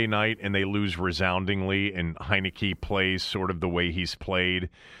Monday night and they lose resoundingly, and Heineke plays sort of the way he's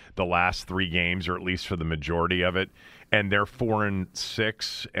played the last 3 games, or at least for the majority of it, and they're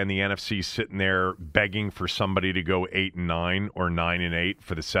 4-6, and the NFC's sitting there begging for somebody to go 8-9 or 9-8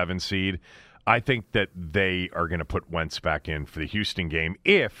 for the 7 seed, I think that they are going to put Wentz back in for the Houston game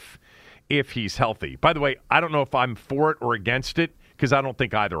if he's healthy. By the way, I don't know if I'm for it or against it, because I don't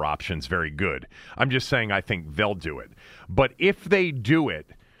think either option's very good. I'm just saying I think they'll do it. But if they do it,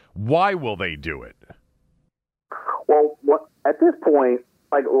 why will they do it? Well, at this point,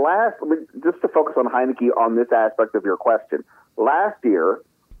 just to focus on Heineke on this aspect of your question, last year,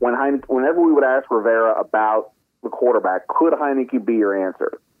 whenever we would ask Rivera about the quarterback, could Heineke be your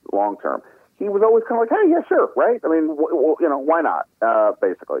answer long term? He was always kind of like, hey, yeah, sure, right? I mean, why not,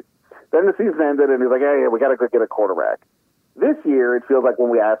 basically. Then the season ended, and he's like, hey, we got to go get a quarterback. This year, it feels like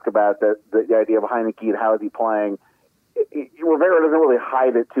when we ask about the idea of Heineke and how is he playing, Rivera doesn't really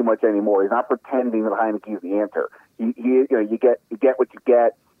hide it too much anymore. He's not pretending that Heineke is the answer. You get what you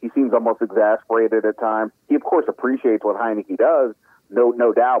get. He seems almost exasperated at times. He, of course, appreciates what Heineke does,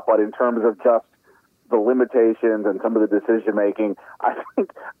 no doubt. But in terms of just the limitations and some of the decision making, I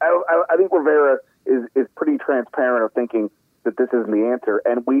think Rivera is pretty transparent of thinking that this isn't the answer.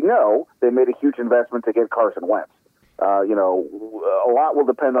 And we know they made a huge investment to get Carson Wentz. A lot will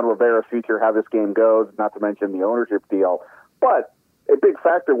depend on Rivera's future, how this game goes, not to mention the ownership deal. But a big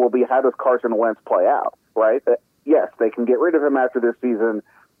factor will be how does Carson Wentz play out, right? Yes, they can get rid of him after this season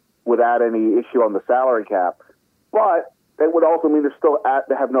without any issue on the salary cap. but that would also mean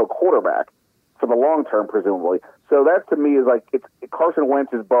they have no quarterback for the long term, presumably. So that to me is like Carson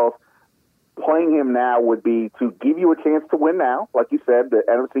Wentz is both playing him now would be to give you a chance to win now. Like you said, the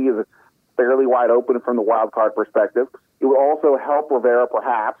NFC is fairly wide open from the wild card perspective. It would also help Rivera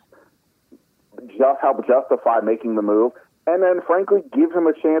perhaps help justify making the move. And then, frankly, give him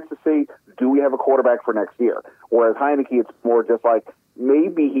a chance to see, do we have a quarterback for next year? Whereas Heineke, it's more just like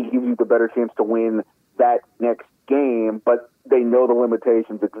maybe he gives you the better chance to win that next game, but they know the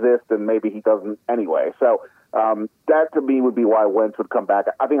limitations exist, and maybe he doesn't anyway. So that, to me, would be why Wentz would come back.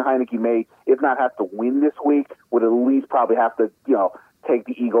 I think Heineke may, if not have to win this week, would at least probably have to, take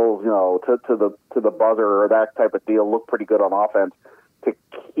the Eagles, to the buzzer or that type of deal, look pretty good on offense to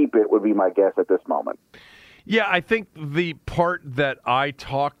keep it would be my guess at this moment. Yeah, I think the part that I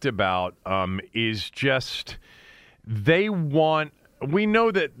talked about is just we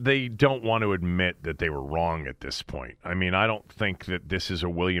know that they don't want to admit that they were wrong at this point. I mean, I don't think that this is a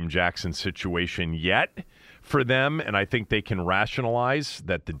William Jackson situation yet for them, and I think they can rationalize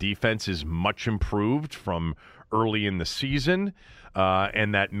that the defense is much improved from early in the season.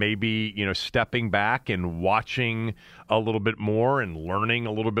 And that maybe, stepping back and watching a little bit more and learning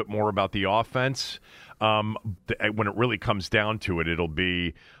a little bit more about the offense, when it really comes down to it, it'll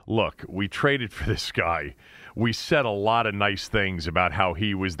be, look, we traded for this guy. We said a lot of nice things about how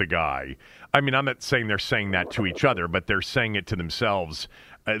he was the guy. I mean, I'm not saying they're saying that to each other, but they're saying it to themselves.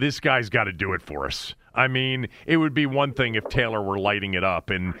 This guy's got to do it for us. I mean, it would be one thing if Taylor were lighting it up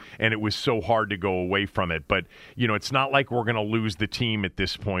and it was so hard to go away from it. But, it's not like we're going to lose the team at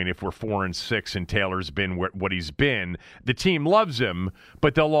this point if we're 4-6 and Taylor's been what he's been. The team loves him,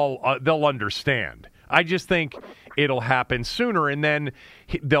 but they'll understand. I just think it'll happen sooner, and then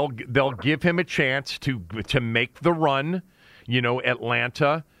they'll give him a chance to make the run.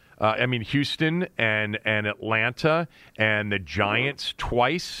 Atlanta. Houston and Atlanta and the Giants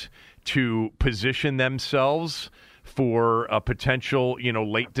twice to position themselves for a potential,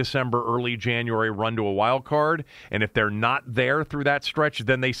 late December, early January run to a wild card. And if they're not there through that stretch,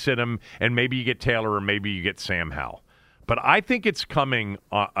 then they sit them, and maybe you get Taylor or maybe you get Sam Howell. But I think it's coming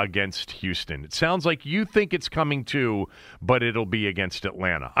against Houston. It sounds like you think it's coming too, but it'll be against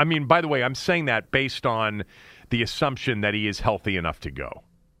Atlanta. I mean, by the way, I'm saying that based on the assumption that he is healthy enough to go.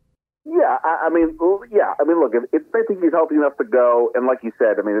 Yeah, I mean, look, if they think he's healthy enough to go, and like you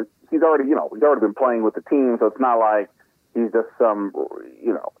said, I mean, he's already been playing with the team, so it's not like he's just some,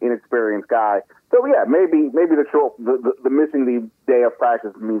 inexperienced guy. So yeah, maybe the missing the day of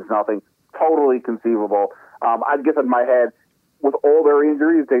practice means nothing. Totally conceivable. I guess in my head, with all their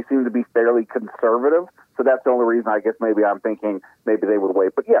injuries, they seem to be fairly conservative. So that's the only reason I guess maybe I'm thinking maybe they would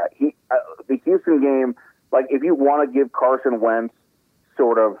wait. But yeah, the Houston game, like if you want to give Carson Wentz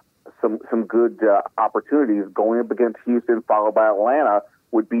sort of some good opportunities going up against Houston, followed by Atlanta,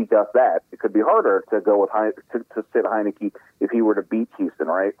 would be just that. It could be harder to go with to sit Heineke if he were to beat Houston,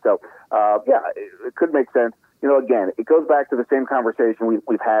 right? So it could make sense. Again, it goes back to the same conversation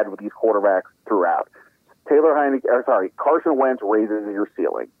we've had with these quarterbacks throughout. Carson Wentz raises your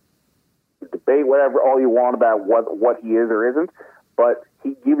ceiling. Debate whatever all you want about what he is or isn't, but he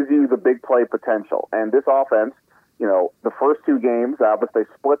gives you the big play potential. And this offense, the first two games, obviously they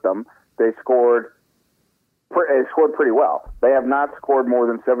split them. They scored pretty well. They have not scored more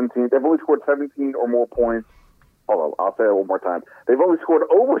than 17. They've only scored 17 or more points. Hold on, I'll say it one more time. They've only scored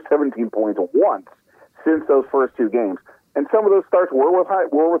over 17 points once since those first two games. And some of those starts were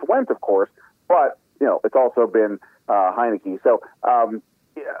with Wentz, of course, but it's also been Heineke. So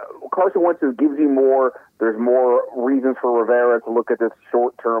Carson Wentz gives you more. There's more reasons for Rivera to look at this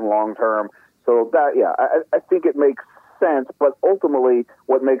short-term, long-term. So that, I think it makes sense. But ultimately,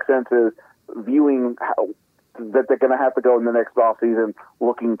 what makes sense is viewing that they're going to have to go in the next offseason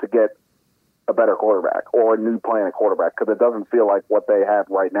looking to get a better quarterback or a new plan at quarterback, because it doesn't feel like what they have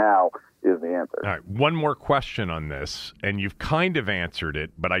right now is the answer. All right, one more question on this, and you've kind of answered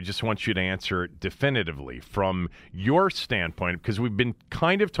it, but I just want you to answer it definitively from your standpoint, because we've been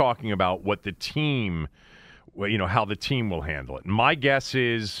kind of talking about what the team, how the team will handle it. My guess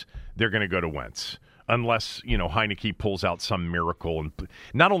is they're going to go to Wentz, unless, Heineke pulls out some miracle and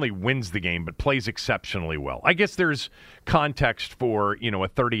not only wins the game, but plays exceptionally well. I guess there's context for, a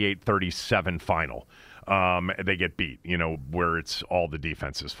 38-37 final. They get beat, where it's all the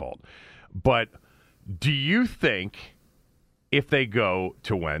defense's fault. But do you think if they go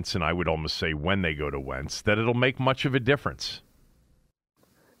to Wentz, and I would almost say when they go to Wentz, that it'll make much of a difference?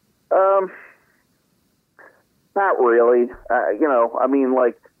 Not really.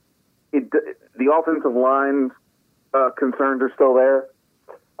 The offensive line concerns are still there.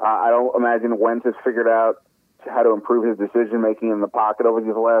 I don't imagine Wentz has figured out how to improve his decision-making in the pocket over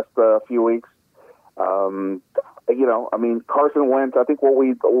these last few weeks. I mean, Carson Wentz, I think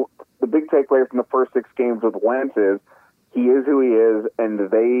the big takeaway from the first 6 games with Wentz is he is who he is, and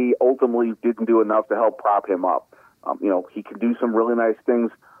they ultimately didn't do enough to help prop him up. He can do some really nice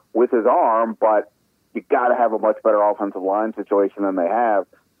things with his arm, but you got to have a much better offensive line situation than they have.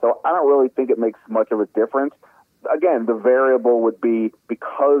 So I don't really think it makes much of a difference. Again, the variable would be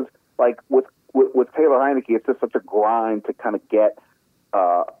because, like with Taylor Heineke, it's just such a grind to kind of get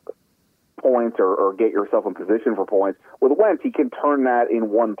points or get yourself in position for points. With Wentz, he can turn that in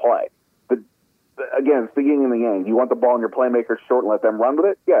one play. Again, it's the yin and the yang. You want the ball in your playmakers short and let them run with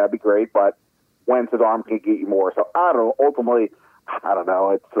it? Yeah, that'd be great, but Wentz's arm can get you more. So I don't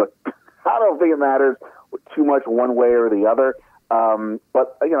know. I don't think it matters too much one way or the other.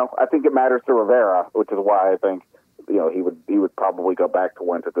 But I think it matters to Rivera, which is why I think he would probably go back to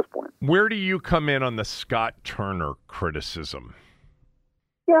Wentz at this point. Where do you come in on the Scott Turner criticism?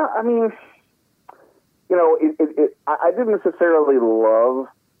 Yeah, I mean, I didn't necessarily love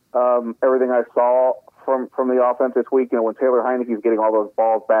everything I saw from the offense this week. When Taylor Heineke's getting all those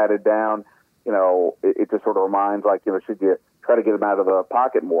balls batted down, it just sort of reminds, should you try to get him out of the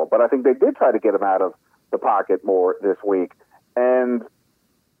pocket more? But I think they did try to get him out of the pocket more this week. And,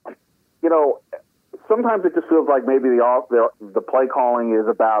 sometimes it just feels like maybe the play calling is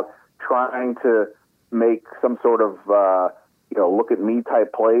about trying to make some sort of, look at me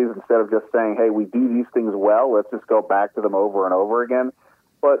type plays instead of just saying, hey, we do these things well. Let's just go back to them over and over again.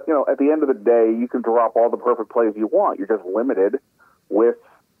 But, at the end of the day, you can drop all the perfect plays you want. You're just limited with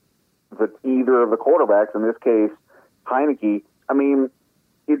either of the quarterbacks, in this case, Heineke. I mean,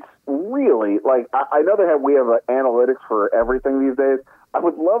 it's really, I know we have analytics for everything these days. I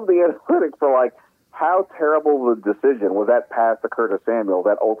would love the analytics for, how terrible the decision was that pass to Curtis Samuel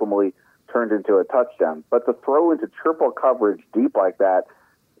that ultimately turned into a touchdown. But to throw into triple coverage deep like that,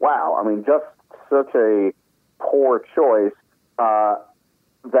 wow, I mean, just such a poor choice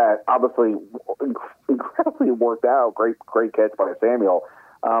that obviously incredibly worked out. Great catch by Samuel.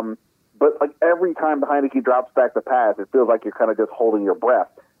 But every time Heineke drops back the pass, it feels like you're kind of just holding your breath.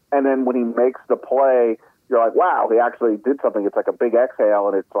 And then when he makes the play, you're like, wow, he actually did something. It's like a big exhale,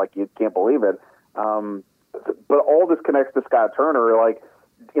 and it's like you can't believe it. But all this connects to Scott Turner. I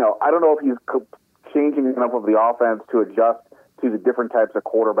don't know if he's changing enough of the offense to adjust to the different types of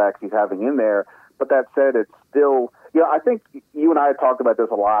quarterbacks he's having in there. But that said, it's still, I think you and I have talked about this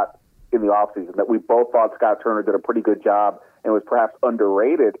a lot in the offseason, that we both thought Scott Turner did a pretty good job and was perhaps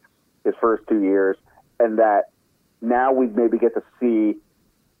underrated his first 2 years, and that now we maybe get to see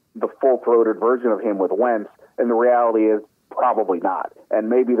the full-throated version of him with Wentz, and the reality is probably not. And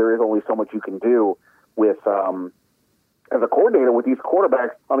maybe there is only so much you can do with as a coordinator with these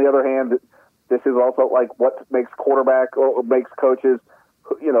quarterbacks. On the other hand, this is also what makes quarterback or makes coaches,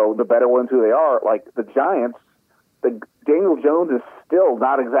 the better ones who they are. Like the Giants, Daniel Jones is still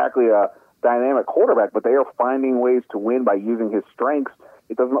not exactly a dynamic quarterback, but they are finding ways to win by using his strengths.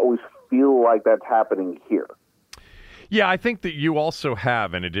 It doesn't always feel like that's happening here. Yeah, I think that you also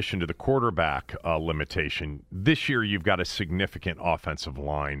have, in addition to the quarterback limitation, this year you've got a significant offensive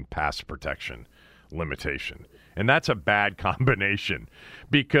line pass protection limitation. And that's a bad combination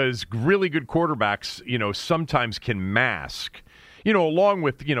because really good quarterbacks, sometimes can mask, along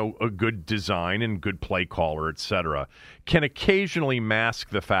with, a good design and good play caller, et cetera, can occasionally mask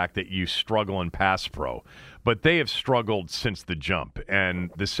the fact that you struggle in pass pro. But they have struggled since the jump.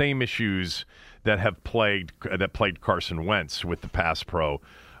 And the same issues that plagued Carson Wentz with the pass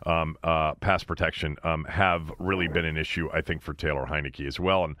protection have really been an issue, I think, for Taylor Heineke as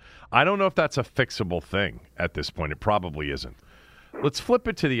well. And I don't know if that's a fixable thing at this point. It probably isn't. Let's flip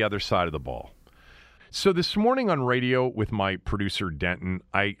it to the other side of the ball. So this morning on radio with my producer, Denton,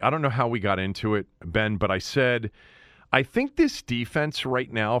 I don't know how we got into it, Ben, but I said, I think this defense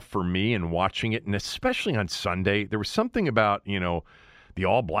right now for me and watching it, and especially on Sunday, there was something about, the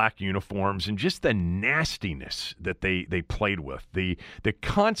all-black uniforms and just the nastiness that they played with. The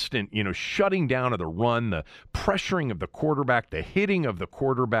constant, shutting down of the run, the pressuring of the quarterback, the hitting of the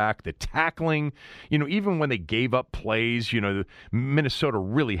quarterback, the tackling. Even when they gave up plays, Minnesota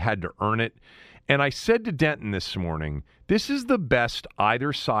really had to earn it. And I said to Denton this morning, this is the best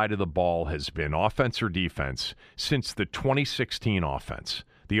either side of the ball has been, offense or defense, since the 2016 offense.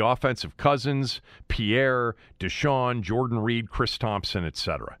 The offense of Cousins, Pierre, Deshaun, Jordan Reed, Chris Thompson,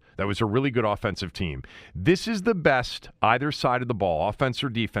 etc. That was a really good offensive team. This is the best either side of the ball, offense or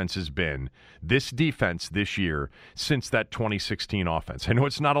defense, has been this defense this year since that 2016 offense. I know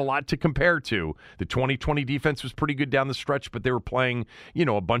it's not a lot to compare to. The 2020 defense was pretty good down the stretch, but they were playing,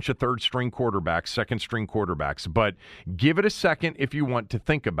 a bunch of third-string quarterbacks, second-string quarterbacks. But give it a second if you want to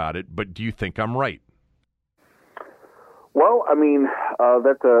think about it, but do you think I'm right? Well, I mean,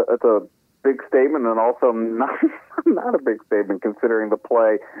 that's a big statement, and also not a big statement considering the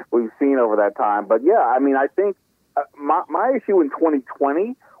play we've seen over that time. But yeah, I mean, I think my issue in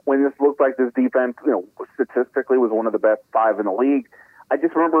 2020, when this looked like this defense, statistically was one of the best 5 in the league, I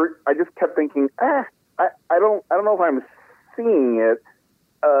just kept thinking, I don't know if I'm seeing it.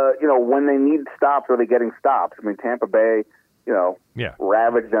 When they need stops, are they getting stops? I mean, Tampa Bay,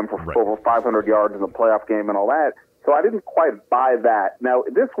 ravaged them for over 500 yards in the playoff game and all that. So I didn't quite buy that. Now,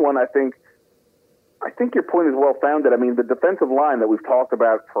 this one, I think your point is well founded. I mean, the defensive line that we've talked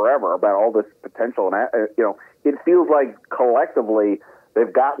about forever, about all this potential, and it feels like collectively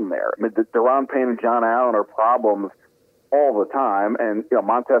they've gotten there. I mean, Deron Payne and John Allen are problems all the time, and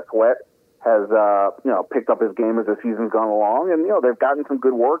Montez Sweat has picked up his game as the season's gone along, and they've gotten some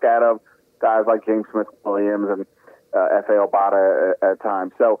good work out of guys like James Smith-Williams and F.A. Obata at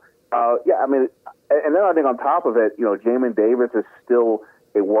times. So, I mean, and then I think on top of it, Jamin Davis is still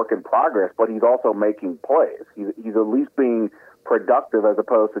a work in progress, but he's also making plays. He's at least being productive as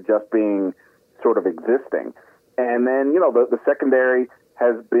opposed to just being sort of existing. And then, the secondary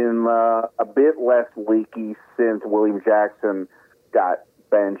has been a bit less leaky since William Jackson got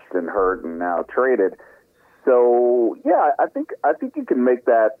benched and hurt and now traded. So, yeah, I think you can make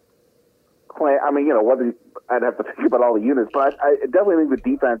that claim. I mean, whether I'd have to think about all the units, but I definitely think the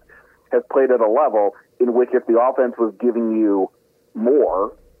defense has played at a level in which if the offense was giving you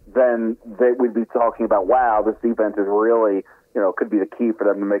more, then we'd be talking about, wow, this defense is really, could be the key for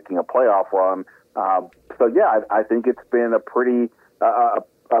them to making a playoff run. So yeah, I think it's been a pretty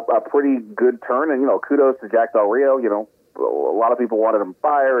good turn, and kudos to Jack Del Rio. A lot of people wanted him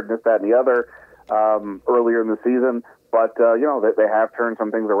fired, and this, that, and the other earlier in the season, but they have turned some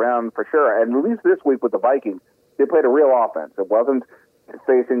things around for sure. And at least this week with the Vikings, they played a real offense. It wasn't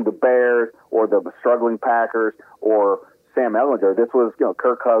facing the Bears or the struggling Packers or Sam Ehlinger. This was,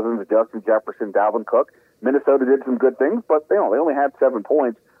 Kirk Cousins, Justin Jefferson, Dalvin Cook. Minnesota did some good things, but they only had 7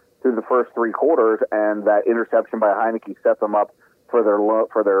 points through the first 3 quarters, and that interception by Heineke set them up for their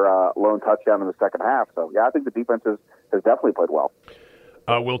lone touchdown in the second half. So yeah, I think the defense has definitely played well.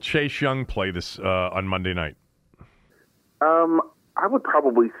 Will Chase Young play this on Monday night? I would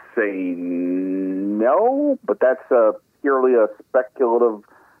probably say no, but that's purely a speculative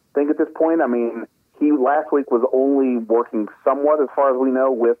thing at this point. I mean, he last week was only working somewhat, as far as we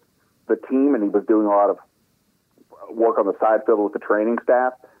know, with the team, and he was doing a lot of work on the side field with the training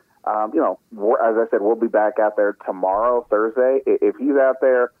staff. As I said, we'll be back out there tomorrow, Thursday. If he's out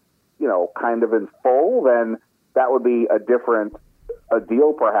there, kind of in full, then that would be a different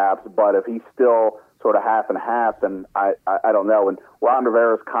deal perhaps. But if he's still sort of half and half, then I don't know. And Ron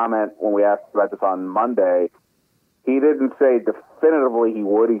Rivera's comment when we asked about this on Monday, he didn't say definitively he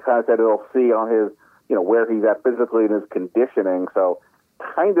would. He kind of said he'll see on his, where he's at physically in his conditioning. So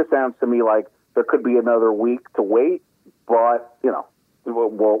kind of sounds to me like there could be another week to wait, but,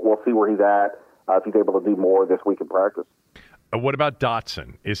 we'll see where he's at, if he's able to do more this week in practice. What about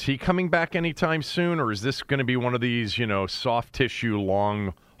Dotson? Is he coming back anytime soon, or is this going to be one of these, soft tissue,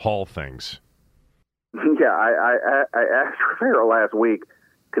 long haul things? Yeah, I asked Rivera last week,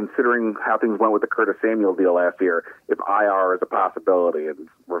 considering how things went with the Curtis Samuel deal last year, if IR is a possibility, and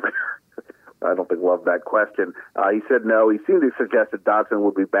Rivera, I don't think, loved that question. He said no. He seemed to suggest that Dotson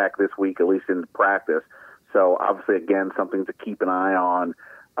will be back this week, at least in practice. So obviously, again, something to keep an eye on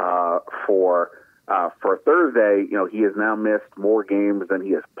for Thursday. He has now missed more games than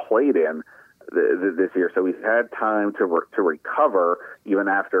he has played in this year, so he's had time to recover even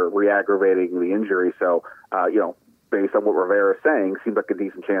after re-aggravating the injury. So, based on what Rivera is saying, seems like a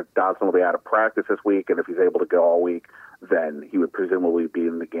decent chance Dotson will be out of practice this week, and if he's able to go all week, then he would presumably be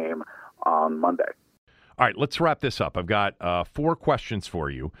in the game on Monday. All right, let's wrap this up. I've got 4 questions for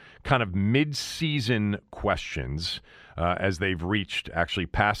you, kind of mid-season questions as they've reached actually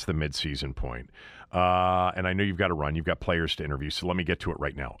past the mid-season point. And I know you've got to run. You've got players to interview, so let me get to it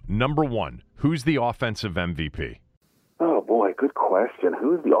right now. Number 1, who's the offensive MVP? Oh, boy, good question.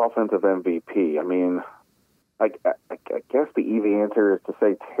 Who's the offensive MVP? I mean, I guess the easy answer is to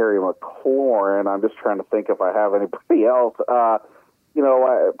say Terry McLaurin. I'm just trying to think if I have anybody else.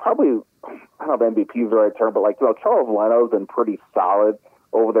 Probably, I don't know if MVP is the right term, but Charles Leno's been pretty solid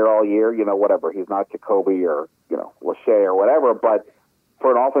over there all year, whatever. He's not Jacoby or, Lachey or whatever, but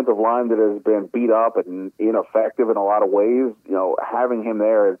for an offensive line that has been beat up and ineffective in a lot of ways, having him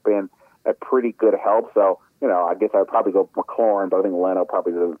there has been a pretty good help. So, I guess I'd probably go McLaurin, but I think Leno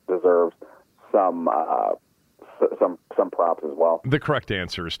probably deserves some props as well. The correct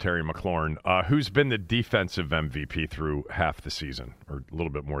answer is Terry McLaurin, who's been the defensive MVP through half the season, or a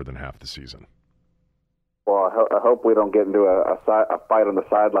little bit more than half the season. Well, I hope we don't get into a fight on the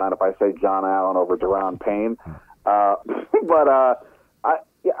sideline if I say John Allen over Deron Payne.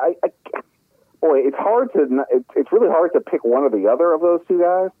 It's hard to. It's really hard to pick one or the other of those two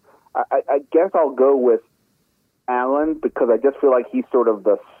guys. I guess I'll go with Allen because I just feel like he's sort of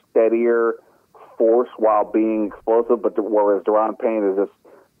the steadier force while being explosive, but whereas Deron Payne has just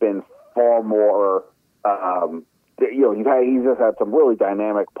been far more. He's just had some really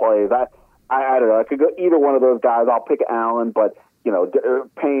dynamic plays. I don't know. I could go either one of those guys. I'll pick Allen, but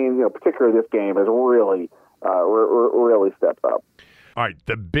Payne, particularly this game, has really stepped up. All right,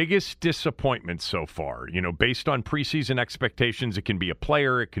 the biggest disappointment so far, based on preseason expectations, it can be a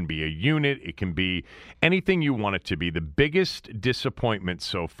player, it can be a unit, it can be anything you want it to be. The biggest disappointment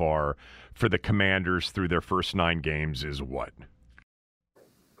so far for the Commanders through their first 9 games is what?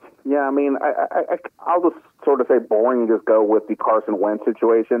 Yeah, I mean, I'll just sort of say boring and just go with the Carson Wentz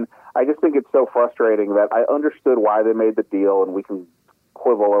situation. I just think it's so frustrating that I understood why they made the deal, and we can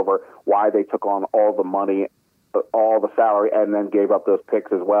quibble over why they took on all the money, all the salary, and then gave up those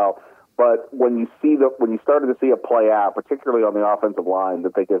picks as well. But when you started to see it play out, particularly on the offensive line,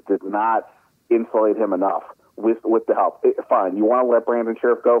 that they just did not insulate him enough with the help. Fine, you want to let Brandon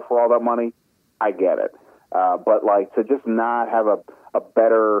Sheriff go for all that money? I get it. But to just not have a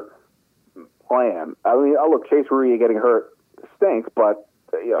better plan. I mean, look, Chase Ruiz getting hurt stinks, but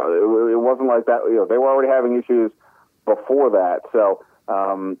it wasn't like that. They were already having issues before that. So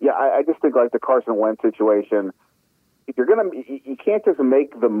I just think the Carson Wentz situation. If you can't just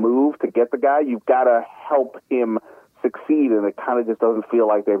make the move to get the guy. You've got to help him succeed, and it kind of just doesn't feel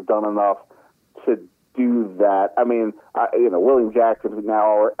like they've done enough to do that. I mean, William Jackson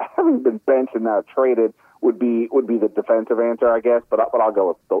now, having been benched and now traded, would be the defensive answer, I guess. But I'll go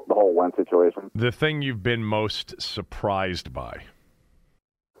with the whole Wentz situation. The thing you've been most surprised by?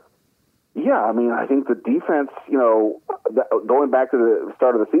 Yeah, I mean, I think the defense, going back to the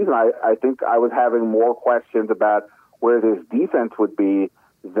start of the season, I think I was having more questions about where this defense would be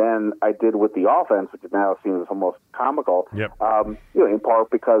than I did with the offense, which now seems almost comical. Yep. In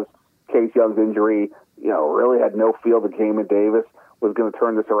part because Case Young's injury, really had no feel that Jamin Davis was going to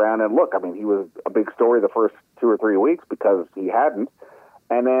turn this around. And look, I mean, he was a big story the first 2 or 3 weeks because he hadn't.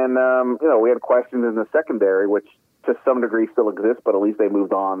 And then, we had questions in the secondary, which to some degree still exists, but at least they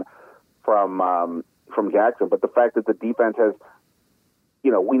moved on from Jackson. But the fact that the defense has,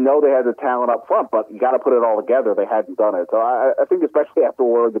 we know they had the talent up front, but you got to put it all together. They hadn't done it. So I think especially after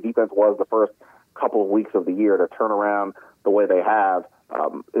where the defense was the first couple of weeks of the year, to turn around the way they have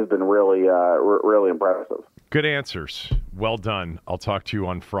has been really, really impressive. Good answers. Well done. I'll talk to you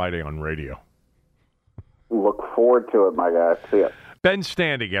on Friday on radio. Look forward to it, my guy. See ya. Ben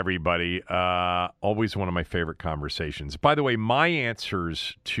Standing, everybody. Always one of my favorite conversations. By the way, my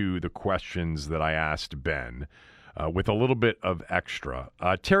answers to the questions that I asked Ben, with a little bit of extra,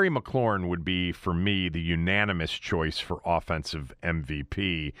 Terry McLaurin would be, for me, the unanimous choice for offensive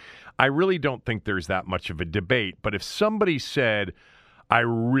MVP. I really don't think there's that much of a debate, but if somebody said, I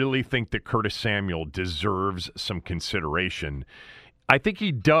really think that Curtis Samuel deserves some consideration, I think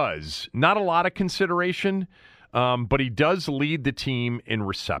he does. Not a lot of consideration, but he does lead the team in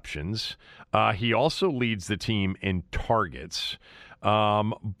receptions. He also leads the team in targets.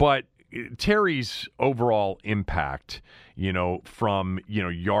 But Terry's overall impact, from,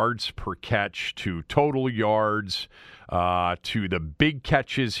 yards per catch to total yards, to the big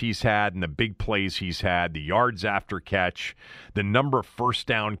catches he's had and the big plays he's had, the yards after catch, the number of first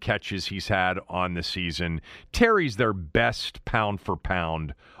down catches he's had on the season. Terry's their best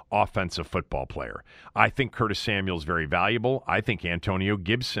pound-for-pound offensive football player. I think Curtis Samuel's very valuable. I think Antonio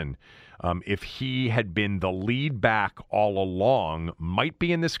Gibson, if he had been the lead back all along, might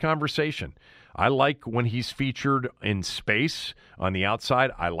be in this conversation. I like when he's featured in space on the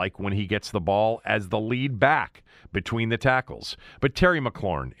outside. I like when he gets the ball as the lead back between the tackles. But Terry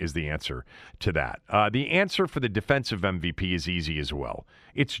McLaurin is the answer to that. The answer for the defensive MVP is easy as well.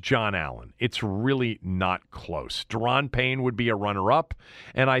 It's John Allen. It's really not close. Deron Payne would be a runner-up,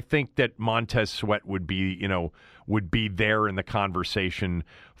 and I think that Montez Sweat would be there in the conversation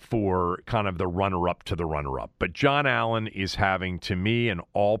for kind of the runner-up to the runner-up. But John Allen is having, to me, an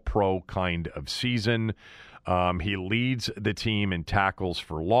all-pro kind of season. He leads the team in tackles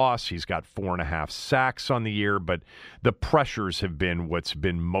for loss. He's got 4.5 sacks on the year, but the pressures have been what's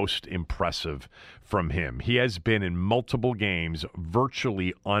been most impressive from him. He has been in multiple games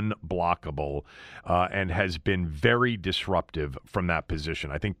virtually unblockable and has been very disruptive from that position.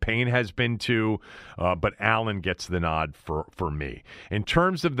 I think Payne has been too, but Allen gets the nod for me. In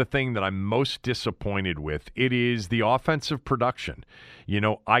terms of the thing that I'm most disappointed with, it is the offensive production.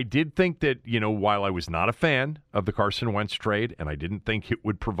 I did think that, while I was not a fan of the Carson Wentz trade, and I didn't think it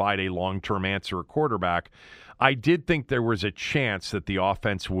would provide a long-term answer at quarterback, I did think there was a chance that the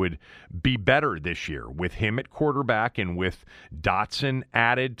offense would be better this year with him at quarterback and with Dotson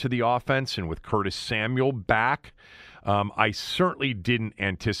added to the offense and with Curtis Samuel back. I certainly didn't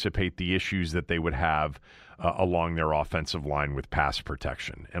anticipate the issues that they would have along their offensive line with pass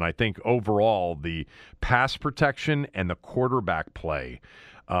protection. And I think overall the pass protection and the quarterback play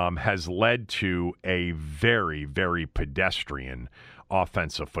has led to a very, very pedestrian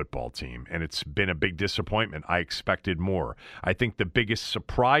offensive football team, and it's been a big disappointment. I expected more. I think the biggest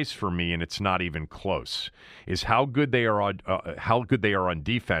surprise for me, and it's not even close, is how good they are on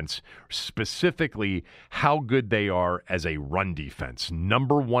defense, specifically how good they are as a run defense.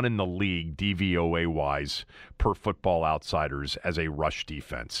 Number 1 in the league, DVOA-wise, per Football Outsiders, as a rush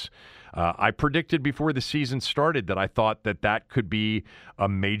defense. I predicted before the season started that I thought that could be a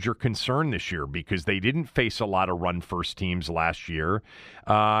major concern this year because they didn't face a lot of run-first teams last year,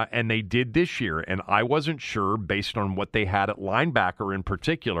 and they did this year. And I wasn't sure, based on what they had at linebacker in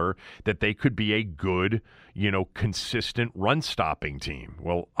particular, that they could be a good, consistent run-stopping team.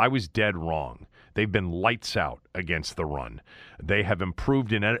 Well, I was dead wrong. They've been lights out against the run. They have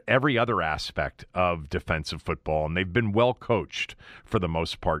improved in every other aspect of defensive football, and they've been well coached for the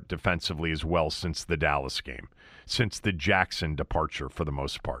most part defensively as well since the Dallas game, since the Jackson departure for the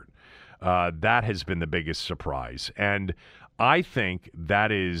most part. That has been the biggest surprise. And I think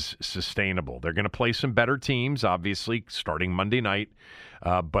that is sustainable. They're going to play some better teams, obviously, starting Monday night.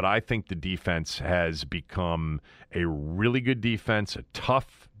 But I think the defense has become a really good defense, a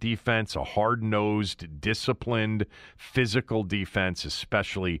tough defense, a hard-nosed, disciplined, physical defense,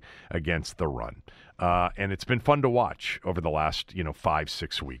 especially against the run. And it's been fun to watch over the last,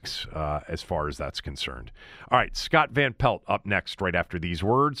 5-6 weeks as far as that's concerned. All right, Scott Van Pelt up next right after these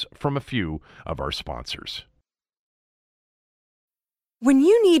words from a few of our sponsors. When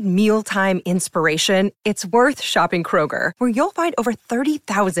you need mealtime inspiration, it's worth shopping Kroger, where you'll find over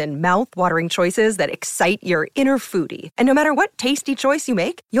 30,000 mouth-watering choices that excite your inner foodie. And no matter what tasty choice you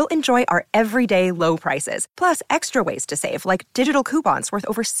make, you'll enjoy our everyday low prices, plus extra ways to save, like digital coupons worth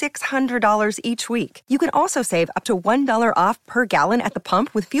over $600 each week. You can also save up to $1 off per gallon at the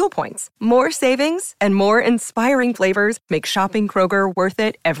pump with fuel points. More savings and more inspiring flavors make shopping Kroger worth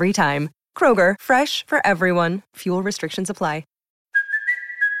it every time. Kroger, fresh for everyone. Fuel restrictions apply.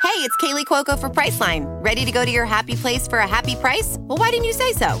 Hey, it's Kaylee Cuoco for Priceline. Ready to go to your happy place for a happy price? Well, why didn't you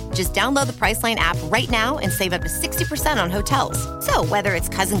say so? Just download the Priceline app right now and save up to 60% on hotels. So whether it's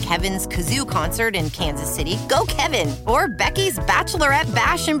Cousin Kevin's Kazoo Concert in Kansas City, go Kevin, or Becky's Bachelorette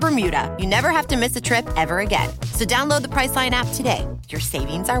Bash in Bermuda, you never have to miss a trip ever again. So download the Priceline app today. Your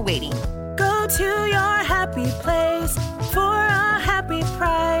savings are waiting. Go to your happy place for a happy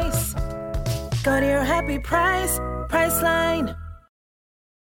price. Go to your happy price, Priceline.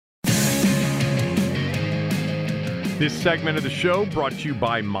 This segment of the show brought to you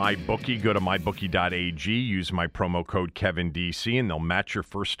by MyBookie. Go to mybookie.ag, use my promo code KevinDC, and they'll match your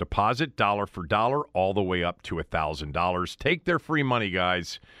first deposit dollar for dollar all the way up to $1,000. Take their free money,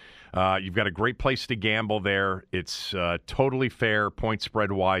 guys. You've got a great place to gamble there. It's totally fair, point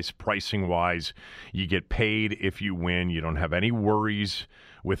spread-wise, pricing-wise. You get paid if you win. You don't have any worries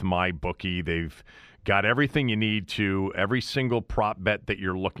with MyBookie. They've got everything you need to, every single prop bet that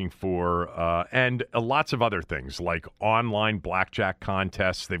you're looking for, and lots of other things like online blackjack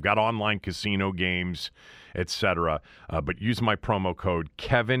contests. They've got online casino games, etc. But use my promo code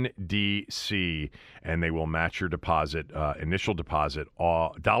KevinDC, and they will match your deposit, initial deposit,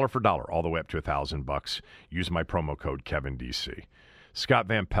 dollar for dollar, all the way up to $1,000. Use my promo code KevinDC. Scott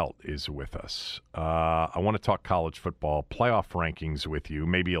Van Pelt is with us. I want to talk college football playoff rankings with you,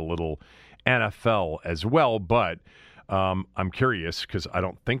 maybe a little NFL as well, but I'm curious because I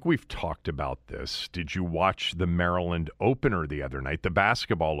don't think we've talked about this. Did you watch the Maryland opener the other night, the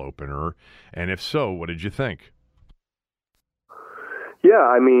basketball opener? And if so, what did you think? Yeah,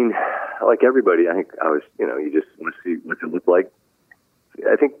 I mean, like everybody, I think I was, you just want to see what it looked like.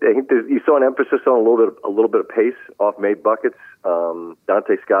 I think you saw an emphasis on a little bit of pace off made buckets.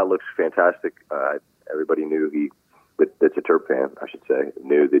 Dante Scott looks fantastic. Everybody knew that's a Terp fan, I should say,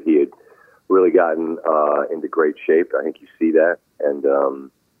 knew that he had really gotten into great shape. I think you see that, and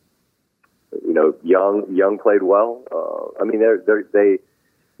Young played well. I mean, they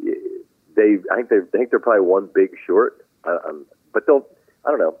I think they're probably one big short, but I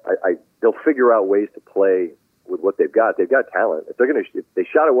don't know. They'll figure out ways to play with what they've got. They've got talent. If they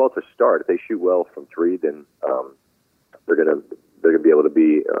shot it well to start, if they shoot well from three, then they're gonna be able to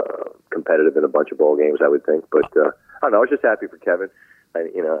be competitive in a bunch of ball games, I would think. But I don't know. I was just happy for Kevin.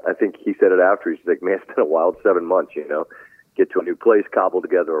 I think he said it after. He's like, man, it's been a wild 7 months. Get to a new place, cobble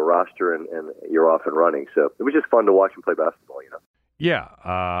together a roster, and you're off and running. So it was just fun to watch him play basketball. Yeah,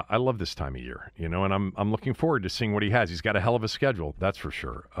 I love this time of year, and I'm looking forward to seeing what he has. He's got a hell of a schedule, that's for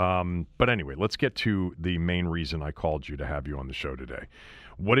sure. But anyway, let's get to the main reason I called you to have you on the show today.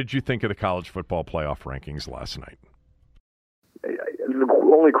 What did you think of the college football playoff rankings last night? The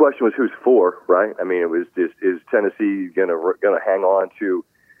only question was who's for, right? I mean, it was just, is Tennessee gonna hang on to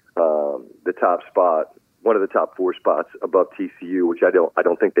the top spot, one of the top 4 spots above TCU, which I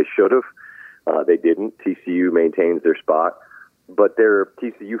don't think they should have. They didn't. TCU maintains their spot. But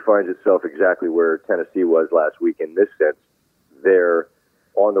TCU finds itself exactly where Tennessee was last week in this sense. They're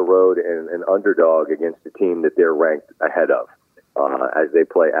on the road and an underdog against a team that they're ranked ahead of as they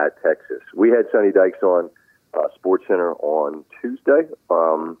play at Texas. We had Sonny Dykes on SportsCenter on Tuesday,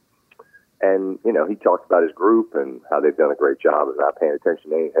 and he talked about his group and how they've done a great job of not paying attention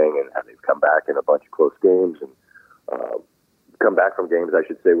to anything and how they've come back in a bunch of close games and come back from games, I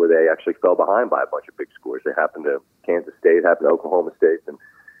should say, where they actually fell behind by a bunch of big scores. They happened to Kansas State, happened to Oklahoma State, and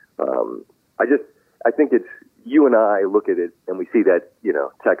I think it's you and I look at it and we see that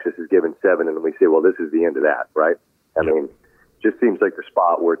Texas is given 7, and then we say, well, this is the end of that, right? I mean, just seems like the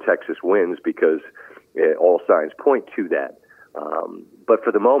spot where Texas wins because all signs point to that. But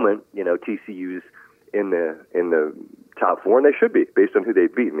for the moment, TCU's in the top 4, and they should be based on who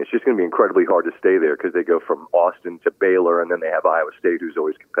they've beaten. It's just going to be incredibly hard to stay there because they go from Austin to Baylor, and then they have Iowa State, who's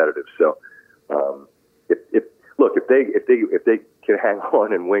always competitive. So, if they can hang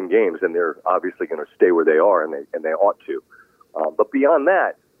on and win games, then they're obviously going to stay where they are, and they ought to. But beyond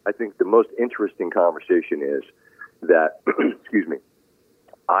that, I think the most interesting conversation is that, excuse me,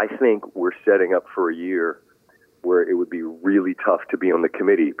 I think we're setting up for a year where it would be really tough to be on the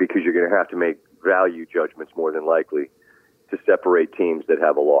committee because you're going to have to make value judgments more than likely to separate teams that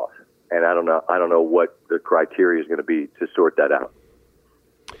have a loss. And I don't know what the criteria is going to be to sort that out.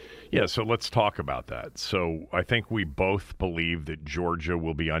 Yeah, so let's talk about that. So I think we both believe that Georgia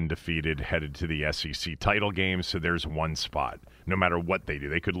will be undefeated headed to the SEC title game, so there's one spot. No matter what they do,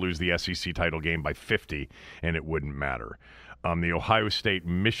 they could lose the SEC title game by 50, and it wouldn't matter. The Ohio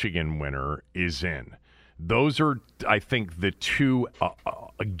State-Michigan winner is in. Those are, I think, the two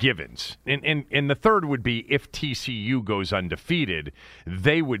givens. And the third would be if TCU goes undefeated,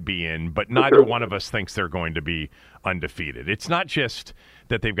 they would be in, but neither one of us thinks they're going to be undefeated. It's not just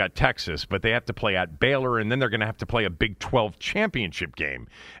that they've got Texas, but they have to play at Baylor, and then they're going to have to play a Big 12 championship game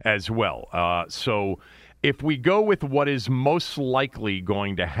as well. So if we go with what is most likely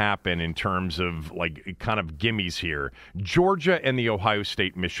going to happen in terms of like kind of gimmies here, Georgia and the Ohio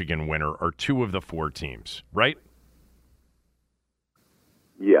State-Michigan winner are 2 of the 4 teams, right?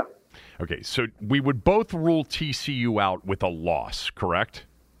 Yeah. Okay, so we would both rule TCU out with a loss, correct?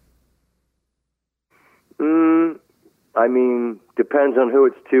 I mean, depends on who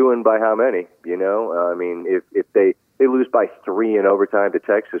it's to and by how many, I mean, if they lose by 3 in overtime to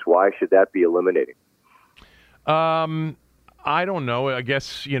Texas, why should that be eliminating? I don't know. I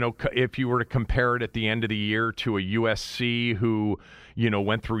guess, if you were to compare it at the end of the year to a USC who,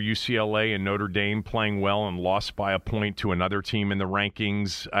 went through UCLA and Notre Dame playing well and lost by a point to another team in the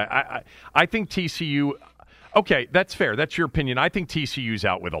rankings. I think TCU, okay, that's fair. That's your opinion. I think TCU's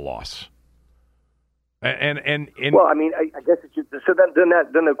out with a loss. And well, I mean, I guess it's just, so then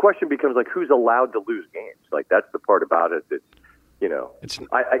the question becomes like, who's allowed to lose games? Like, that's the part about it that's,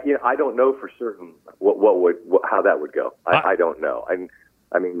 I don't know for certain how that would go. I don't know.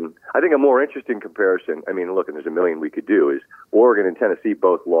 I mean, I think a more interesting comparison. I mean, look, and there's a million we could do. Is Oregon and Tennessee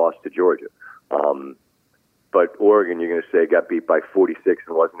both lost to Georgia, but Oregon, you're going to say, got beat by 46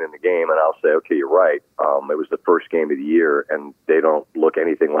 and wasn't in the game, and I'll say, okay, you're right. It was the first game of the year, and they don't look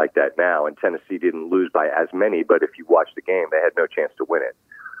anything like that now. And Tennessee didn't lose by as many, but if you watch the game, they had no chance to win it.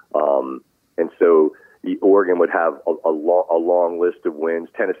 And so Oregon would have a long list of wins.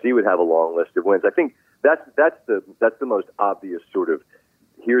 Tennessee would have a long list of wins. I think that's the most obvious sort of,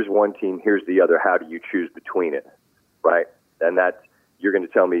 here's one team, here's the other. How do you choose between it, right? And that's, you're going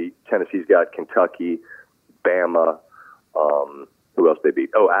to tell me Tennessee's got Kentucky, Bama, who else they beat?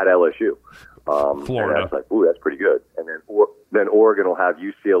 Oh, at LSU. Florida. And that's like, ooh, that's pretty good. And then Oregon will have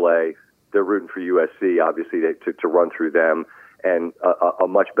UCLA, they're rooting for USC, obviously, to run through them, and a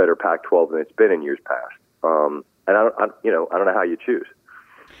much better Pac-12 than it's been in years past. And I don't know how you choose.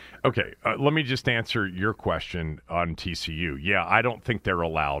 Okay, let me just answer your question on TCU. Yeah, I don't think they're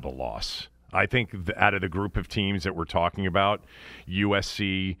allowed a loss. I think out of the group of teams that we're talking about,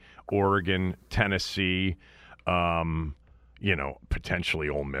 USC, Oregon, Tennessee, potentially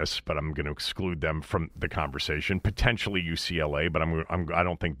Ole Miss, but I'm going to exclude them from the conversation. Potentially UCLA, but I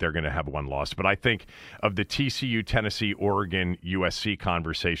don't think they're going to have one loss. But I think of the TCU, Tennessee, Oregon, USC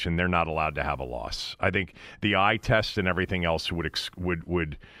conversation, they're not allowed to have a loss. I think the eye test and everything else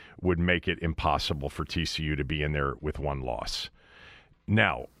would make it impossible for TCU to be in there with one loss.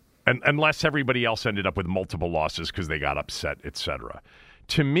 Now, unless everybody else ended up with multiple losses because they got upset, etc.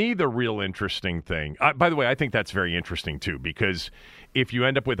 To me, the real interesting thing, by the way, I think that's very interesting too, because if you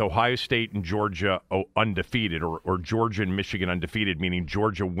end up with Ohio State and Georgia undefeated, or Georgia and Michigan undefeated, meaning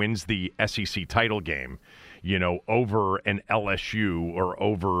Georgia wins the SEC title game, over an LSU or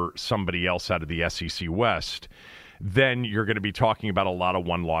over somebody else out of the SEC West, then you're going to be talking about a lot of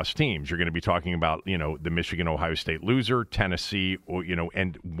one-loss teams. You're going to be talking about, the Michigan-Ohio State loser, Tennessee,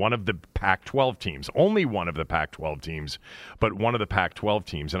 and one of the Pac-12 teams. Only one of the Pac-12 teams, but one of the Pac-12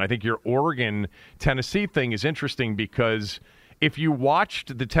 teams. And I think your Oregon-Tennessee thing is interesting because if you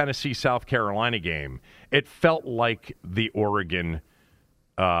watched the Tennessee-South Carolina game, it felt like the Oregon-Georgia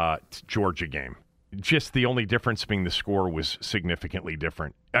game. Just the only difference being the score was significantly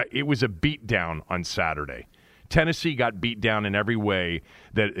different. It was a beatdown on Saturday. Tennessee got beat down in every way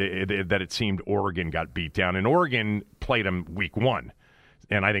that it seemed Oregon got beat down. And Oregon played them week one,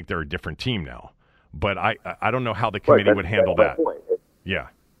 and I think they're a different team now. But I don't know how the committee would handle that. Yeah,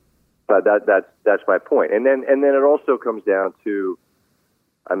 but that's my point. And then it also comes down to,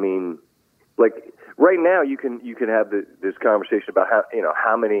 right now you can have this conversation about how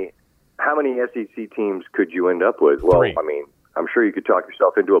many SEC teams could you end up with? Well, 3. I'm sure you could talk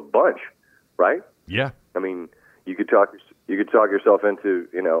yourself into a bunch, right? Yeah. You could talk yourself into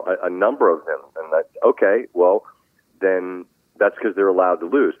a number of them, and that's okay. Well, then that's because they're allowed to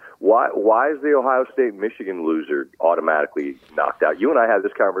lose. Why is the Ohio State Michigan loser automatically knocked out? You and I had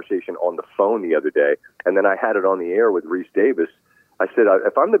this conversation on the phone the other day, and then I had it on the air with Reese Davis. I said,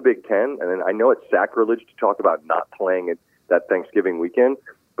 if I'm the Big Ten, and then I know it's sacrilege to talk about not playing it that Thanksgiving weekend,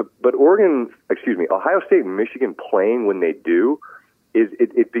 but Ohio State and Michigan playing when they do,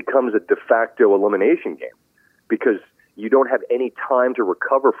 it becomes a de facto elimination game because you don't have any time to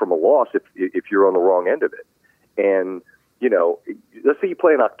recover from a loss if you're on the wrong end of it. And, let's say you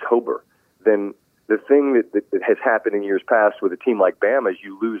play in October, then the thing that has happened in years past with a team like Bama is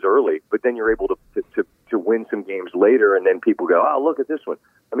you lose early, but then you're able to win some games later, and then people go, oh, look at this one.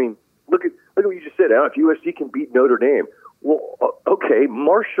 Look at what you just said. If USC can beat Notre Dame, well, okay,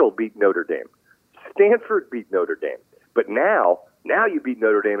 Marshall beat Notre Dame. Stanford beat Notre Dame. But now you beat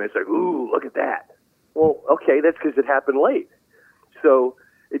Notre Dame, and it's like, ooh, look at that. Well, okay, that's because it happened late. So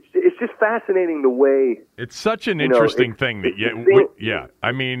it's just fascinating the way. It's such an interesting thing that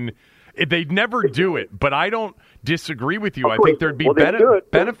they'd never do it, but I don't disagree with you. I think there'd be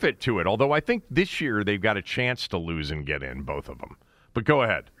benefit to it. Although I think this year they've got a chance to lose and get in, both of them. But go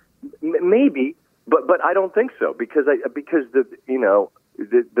ahead. Maybe, but I don't think so because the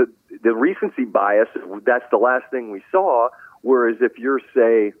recency bias. That's the last thing we saw. Whereas if you're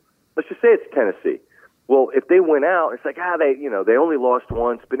let's just say it's Tennessee. Well, if they went out, it's like, they only lost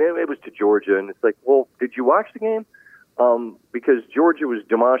once, but it was to Georgia. And it's like, well, did you watch the game? Because Georgia was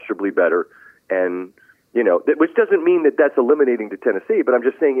demonstrably better. And, which doesn't mean that that's eliminating to Tennessee, but I'm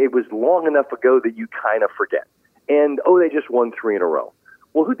just saying it was long enough ago that you kind of forget. And, they just won 3 in a row.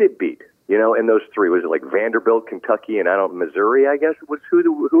 Well, who did beat? And those 3, was it like Vanderbilt, Kentucky, and Missouri, I guess, was who it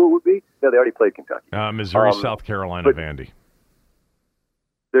would be? No, they already played Kentucky. Missouri, South Carolina, Vandy.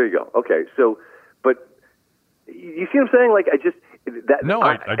 There you go. Okay, so, but you see what I'm saying? Like, I do.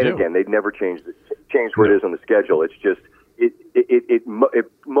 And again, they'd never change where it is on the schedule. It's just it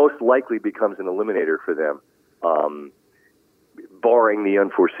most likely becomes an eliminator for them, barring the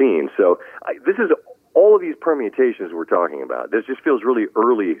unforeseen. So this is all of these permutations we're talking about. This just feels really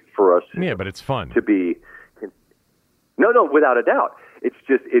early for us. Yeah, but it's fun to be. No, without a doubt. It's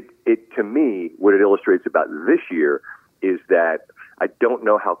just it to me. What it illustrates about this year is that I don't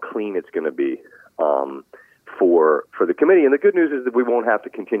know how clean it's going to be for the committee. And the good news is that we won't have to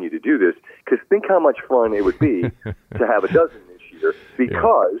continue to do this because think how much fun it would be to have a dozen this year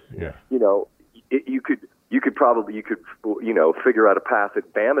because you could probably figure out a path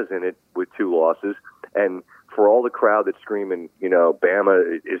that Bama's in it with 2 losses, and for all the crowd that's screaming,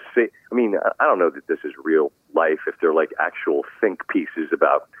 Bama is. I don't know that this is real life if they're like actual think pieces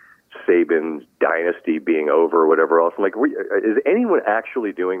about Saban's dynasty being over or whatever else. I'm like, is anyone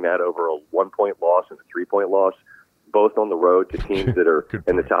actually doing that over a 1-point loss and a 3-point loss, both on the road to teams that are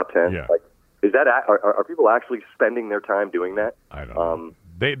in the top 10? Yeah. Like, is that are people actually spending their time doing that? I don't know.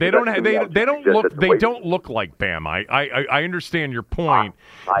 They don't look like Bama. I understand your point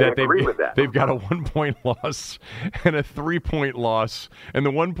that agree with that. They've got a 1-point loss and a 3-point loss, and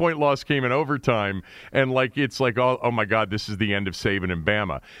the 1-point loss came in overtime, and it's like oh my God, this is the end of Saban and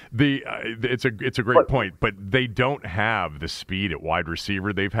Bama. It's a great point, but they don't have the speed at wide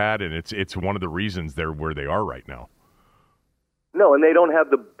receiver they've had, and it's one of the reasons they're where they are right now. No, and they don't have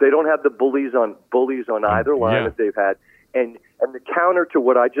the bullies on either line that they've had. And the counter to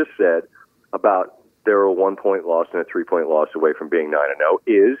what I just said about they're a 1-point loss and a 3-point loss away from being 9-0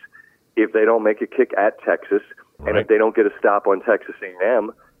 is if they don't make a kick at Texas and if they don't get a stop on Texas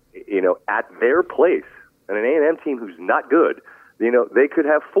A&M, at their place, and an A&M team who's not good, they could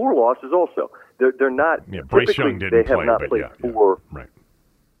have 4 losses also. They're not. Yeah, Bryce Young didn't play. They have not played 4. Right.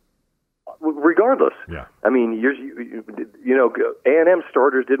 Regardless, I mean, A&M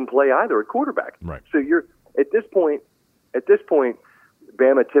starters didn't play either at quarterback. Right. So you're at this point,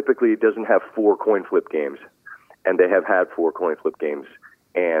 Bama typically doesn't have 4 coin flip games, and they have had 4 coin flip games,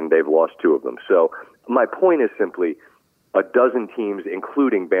 and they've lost 2 of them. So my point is simply, a dozen teams,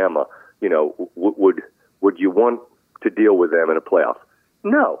 including Bama, would you want to deal with them in a playoff?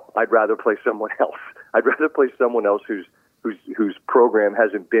 No, I'd rather play someone else. I'd rather play someone else whose program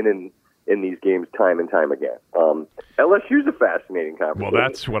hasn't been in these games time and time again. LSU's a fascinating conversation. Well,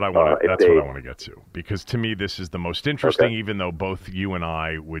 that's what I want. What I want to get to, because to me this is the most interesting. Even though both you and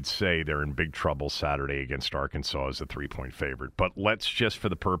I would say they're in big trouble Saturday against Arkansas as a 3-point favorite, but let's just, for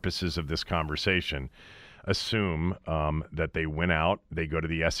the purposes of this conversation, assume that they win out, they go to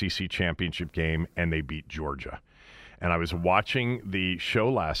the SEC championship game, and they beat Georgia. And I was watching the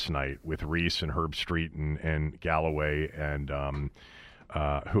show last night with Reese and Herb Street and Galloway and.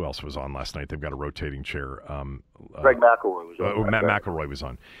 Who else was on last night? They've got a rotating chair. Greg McElroy was on. Matt McElroy was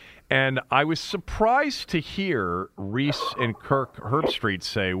on. And I was surprised to hear Reese and Kirk Herbstreit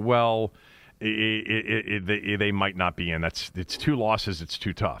say, well, they might not be in. It's 2 losses. It's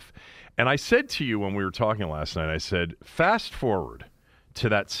too tough. And I said to you when we were talking last night, I said, fast forward to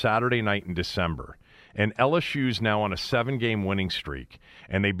that Saturday night in December, and LSU's now on a 7-game winning streak,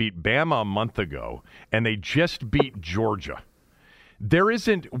 and they beat Bama a month ago, and they just beat Georgia.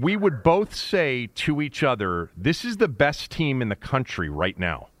 We would both say to each other, this is the best team in the country right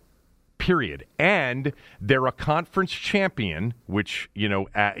now, period. And they're a conference champion, which,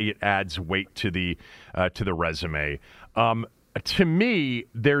 it adds weight to the resume. To me,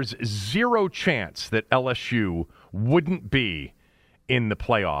 there's 0 chance that LSU wouldn't be in the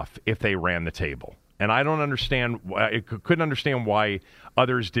playoff if they ran the table. And I don't understand, couldn't understand why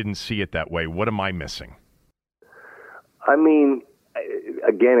others didn't see it that way. What am I missing? I mean,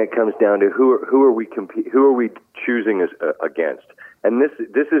 again, it comes down to who are we choosing against, and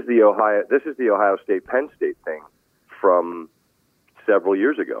this is the Ohio State Penn State thing from several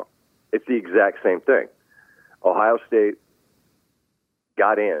years ago. It's the exact same thing. Ohio State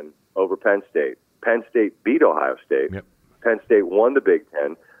got in over Penn State. Penn State beat Ohio State. Yep. Penn State won the Big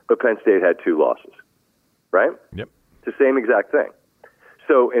Ten, but Penn State had 2 losses. Right? Yep. It's the same exact thing.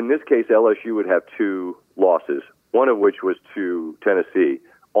 So in this case, LSU would have 2 losses, one of which was to Tennessee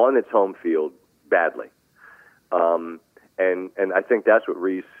on its home field badly. And I think that's what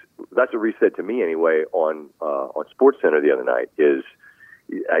Reese said to me anyway on SportsCenter the other night is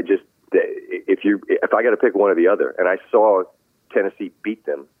if I got to pick one or the other, and I saw Tennessee beat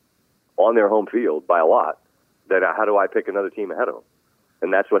them on their home field by a lot, then how do I pick another team ahead of them?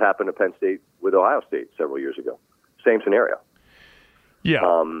 And that's what happened to Penn State with Ohio State several years ago. Same scenario.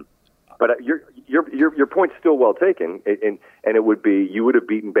 Yeah. But your point's still well taken, and it would be you would have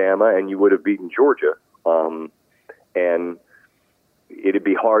beaten Bama and you would have beaten Georgia, and it'd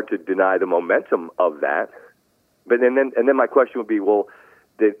be hard to deny the momentum of that. But then my question would be, well,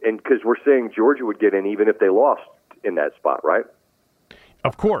 because we're saying Georgia would get in even if they lost in that spot, right?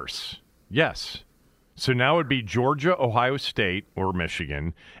 Of course, yes. So now it would be Georgia, Ohio State, or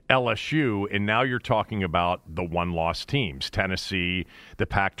Michigan, LSU, and now you're talking about the 1-loss teams, Tennessee, the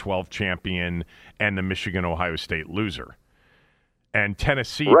Pac-12 champion, and the Michigan-Ohio State loser. And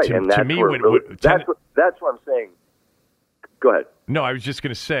Tennessee, right, to me, that's what I'm saying. Go ahead. No, I was just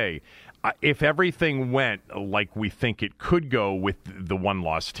going to say, if everything went like we think it could go with the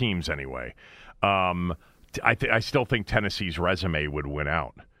 1-loss teams anyway, I still think Tennessee's resume would win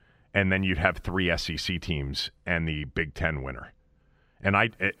out. And then you'd have 3 SEC teams and the Big Ten winner. And I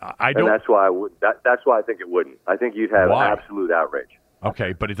don't. And that's why I would. That's why I think it wouldn't. I think you'd have absolute outrage.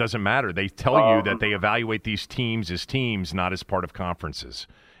 Okay, but it doesn't matter. They tell you that they evaluate these teams as teams, not as part of conferences.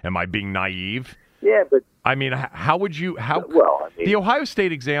 Am I being naive? Yeah, but I mean, how would you? The Ohio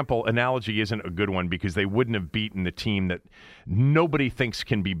State analogy isn't a good one because they wouldn't have beaten the team that nobody thinks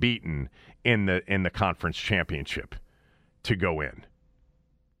can be beaten in the conference championship to go in.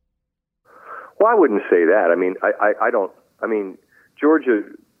 Well, I wouldn't say that. I mean, I don't. I mean, Georgia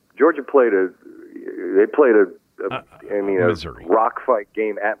played a Missouri. rock fight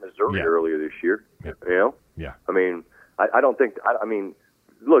game at Missouri earlier this year. Yeah. You know? Yeah. I mean, I don't think. I mean,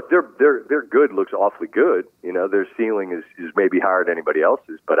 look, their good looks awfully good. You know, their ceiling is maybe higher than anybody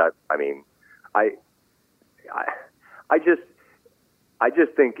else's. But I just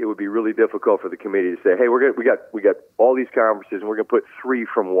think it would be really difficult for the committee to say, hey, we got all these conferences and we're going to put 3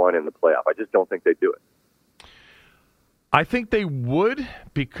 from 1 in the playoff. I just don't think they do it. I think they would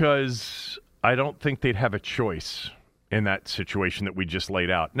because I don't think they'd have a choice in that situation that we just laid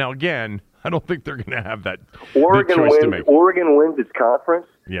out. Now, again, I don't think they're going to have that choice to make. Oregon wins its conference.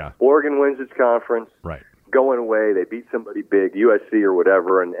 Yeah. Oregon wins its conference. Right. Going away, they beat somebody big, USC or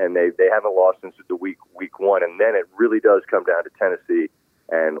whatever, and they haven't lost since the week 1. And then it really does come down to Tennessee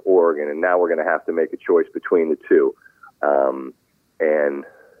and Oregon, and now we're going to have to make a choice between the two. And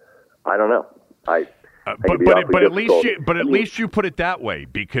I don't know. But at least you put it that way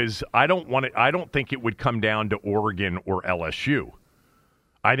because I don't think it would come down to Oregon or LSU.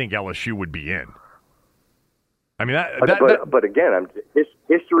 I think LSU would be in. I mean but again,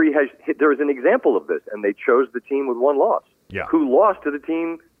 history has. There is an example of this, and they chose the team with 1 loss. Yeah. Who lost to the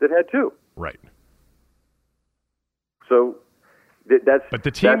team that had 2? Right. So that's. But the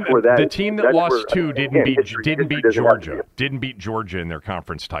team that lost 2 didn't beat Georgia. Didn't beat Georgia in their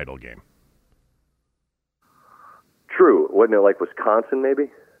conference title game. True. Wasn't it like Wisconsin, maybe?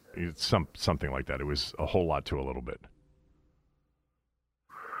 It's something like that. It was a whole lot to a little bit.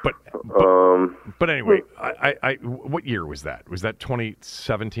 But anyway, I what year was that? Was that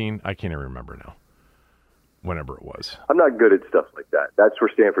 2017? I can't even remember now. Whenever it was. I'm not good at stuff like that. That's where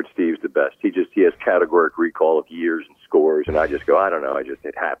Stanford Steve's the best. He has categoric recall of years and scores, and I just go, I don't know.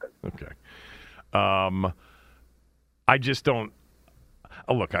 It happened. Okay. I just don't.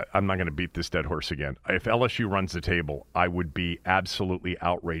 Oh, look, I'm not going to beat this dead horse again. If LSU runs the table, I would be absolutely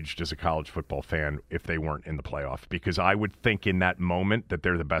outraged as a college football fan if they weren't in the playoff because I would think in that moment that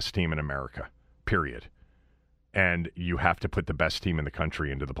they're the best team in America, period. And you have to put the best team in the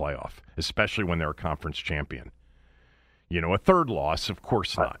country into the playoff, especially when they're a conference champion. You know, a third loss, of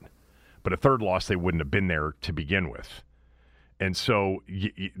course not. But a third loss, they wouldn't have been there to begin with. And so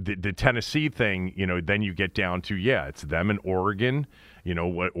the Tennessee thing, you know, then you get down to, it's them and Oregon, you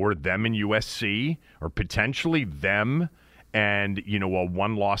know, or them and USC, or potentially them and, you know, a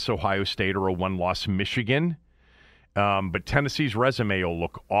 1-loss Ohio State or a 1-loss Michigan. But Tennessee's resume will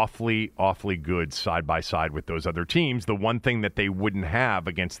look awfully, awfully good side by side with those other teams. The one thing that they wouldn't have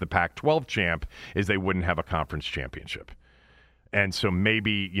against the Pac-12 champ is they wouldn't have a conference championship. And so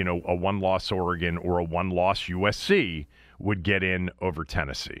maybe, you know, a 1-loss Oregon or a 1-loss USC would get in over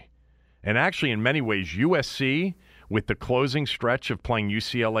Tennessee. And actually, in many ways, USC, with the closing stretch of playing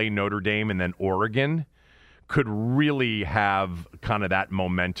UCLA, Notre Dame, and then Oregon, could really have kind of that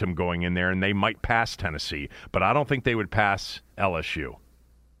momentum going in there, and they might pass Tennessee. But I don't think they would pass LSU. At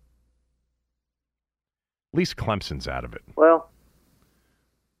least Clemson's out of it. Well,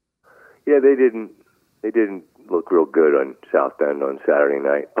 yeah, they didn't look real good on South Bend on Saturday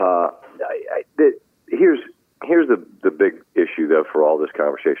night. Here's the big issue, though, for all this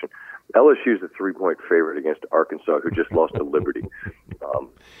conversation. LSU's a 3-point favorite against Arkansas, who just lost to Liberty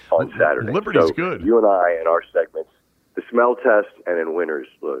on Saturday. Liberty's good. You and I, in our segments, the smell test and in winners,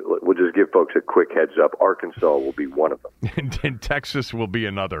 we'll just give folks a quick heads up. Arkansas will be one of them. And Texas will be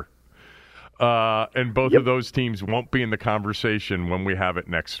another. And both of those teams won't be in the conversation when we have it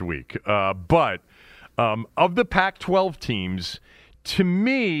next week. But of the Pac-12 teams, to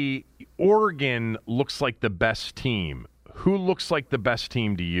me, Oregon looks like the best team. Who looks like the best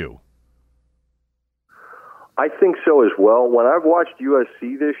team to you? I think so as well. When I've watched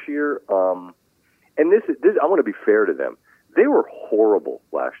USC this year, and this I want to be fair to them, they were horrible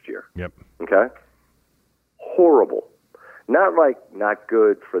last year. Yep. Okay? Horrible. Not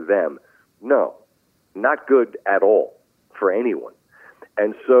good for them. No, not good at all for anyone.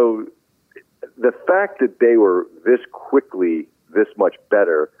 And so the fact that they were this quickly, this much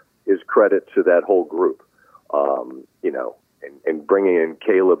better is credit to that whole group. You know, and bringing in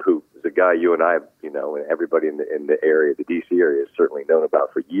Caleb, who is a guy you and I, you know, and everybody in the area, the D.C. area, has certainly known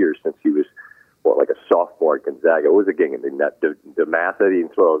about for years since he was, like a sophomore at Gonzaga. What was the game? The math that he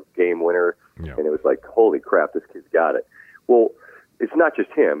throw a game winner, and it was like, holy crap, this kid's got it. Well, it's not just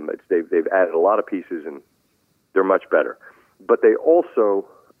him. They've added a lot of pieces, and they're much better. But they also,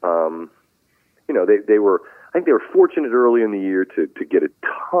 they were. I think they were fortunate early in the year to get a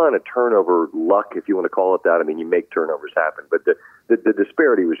ton of turnover luck, if you want to call it that. I mean, you make turnovers happen, but the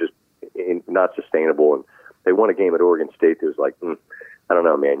disparity was just not sustainable. And they won a game at Oregon State that was like, I don't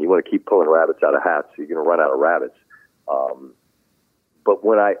know, man. You want to keep pulling rabbits out of hats, you're going to run out of rabbits. But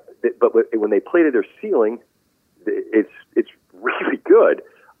when they played at their ceiling, it's really good.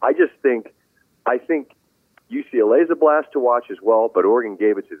 I think UCLA is a blast to watch as well, but Oregon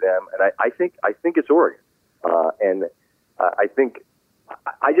gave it to them, and I think it's Oregon. And I think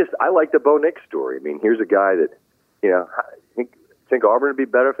I like the Bo Nix story. I mean, here's a guy that, I think Auburn would be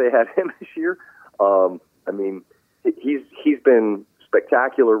better if they had him this year. I mean, he's been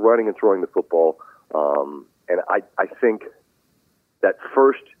spectacular running and throwing the football. And I think that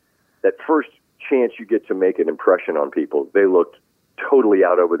first chance you get to make an impression on people, they looked totally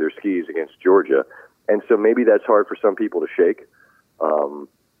out over their skis against Georgia. And so maybe that's hard for some people to shake.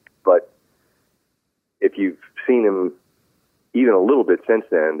 But if you've seen him even a little bit since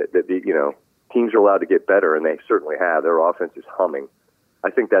then, that teams are allowed to get better, and they certainly have. Their offense is humming.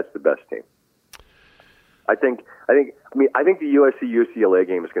 I think that's the best team. I think the USC-UCLA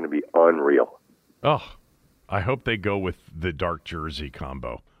game is going to be unreal. Oh, I hope they go with the dark jersey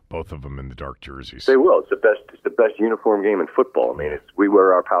combo. Both of them in the dark jerseys. They will. It's the best uniform game in football. I mean, we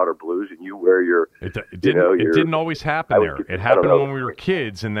wear our powder blues, and you wear your. It didn't always happen there. It happened when we were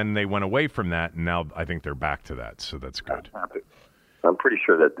kids, and then they went away from that, and now I think they're back to that. So that's good. I'm pretty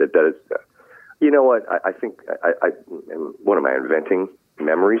sure that is. You know what? I think what am I inventing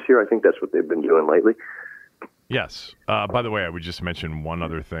memories here? I think that's what they've been doing lately. Yes. By the way, I would just mention one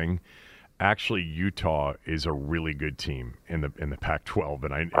other thing. Actually, Utah is a really good team in the Pac-12,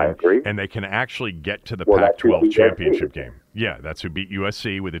 and I agree. And they can actually get to the Pac-12 championship game. Yeah, that's who beat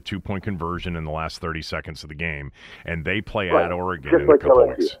USC with a 2-point conversion in the last 30 seconds of the game, and they play at Oregon just in like a couple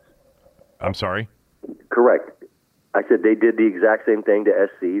LSU. weeks. I'm sorry? Correct. I said they did the exact same thing to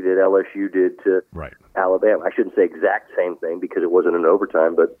SC that LSU did to Alabama. I shouldn't say exact same thing because it wasn't an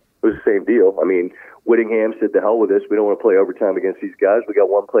overtime, but it was the same deal. I mean, Whittingham said, "The hell with this. We don't want to play overtime against these guys. We got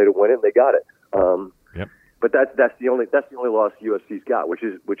one play to win it, and they got it." Yep. But that's the only loss USC's got, which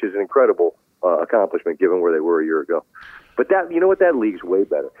is an incredible accomplishment given where they were a year ago. But that league's way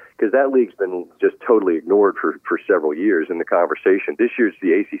better because that league's been just totally ignored for several years in the conversation. This year it's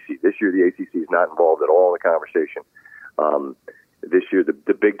the ACC. This year the ACC is not involved at all in the conversation. This year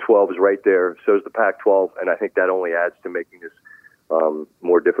the Big 12 is right there. So is the Pac-12, and I think that only adds to making this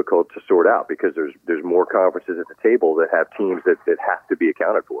more difficult to sort out because there's more conferences at the table that have teams that have to be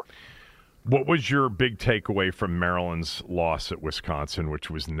accounted for. What was your big takeaway from Maryland's loss at Wisconsin,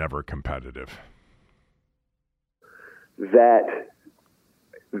 which was never competitive? That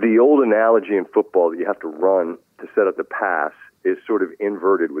the old analogy in football that you have to run to set up the pass is sort of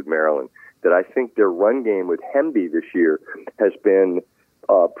inverted with Maryland. That I think their run game with Hemby this year has been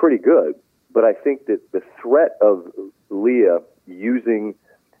pretty good, but I think that the threat of Leah using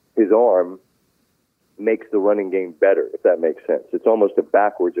his arm makes the running game better, if that makes sense. It's almost a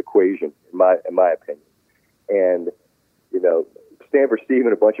backwards equation, in my opinion. And, Stanford Steve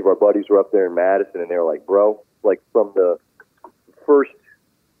and a bunch of our buddies were up there in Madison, and they were like, bro, like from the first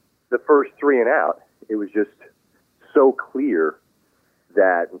 3 and out, it was just so clear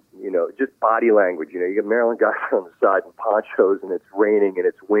that, just body language. You get Maryland guys on the side in ponchos, and it's raining, and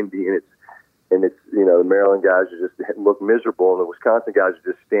it's windy, and it's the Maryland guys are just look miserable, and the Wisconsin guys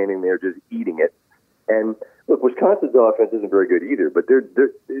are just standing there just eating it. And look, Wisconsin's offense isn't very good either, but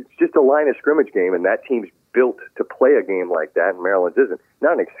it's just a line of scrimmage game, and that team's built to play a game like that, and Maryland's isn't.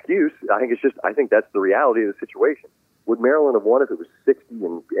 Not an excuse. I think that's the reality of the situation. Would Maryland have won if it was 60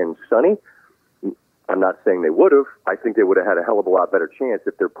 and sunny? I'm not saying they would have. I think they would have had a hell of a lot better chance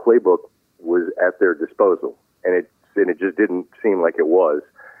if their playbook was at their disposal, and it just didn't seem like it was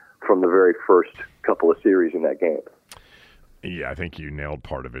from the very first couple of series in that game. Yeah, I think you nailed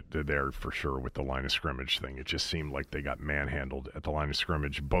part of it there for sure with the line of scrimmage thing. It just seemed like they got manhandled at the line of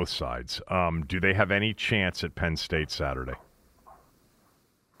scrimmage, both sides. Do they have any chance at Penn State Saturday?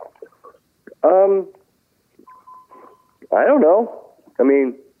 I don't know. I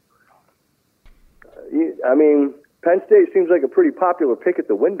mean, Penn State seems like a pretty popular pick at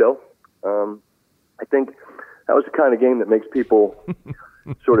the window. I think that was the kind of game that makes people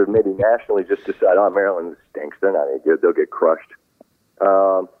sort of maybe nationally just decide, Maryland stinks. They're not any good. They'll get crushed.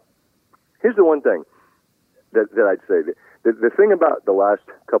 Here's the one thing that I'd say. The thing about the last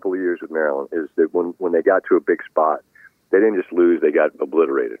couple of years with Maryland is that when they got to a big spot, they didn't just lose, they got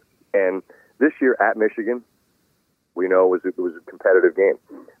obliterated. And this year at Michigan, We know it was a competitive game.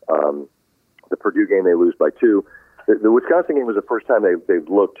 The Purdue game, they lose by 2. The Wisconsin game was the first time they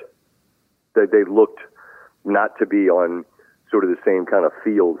looked not to be on sort of the same kind of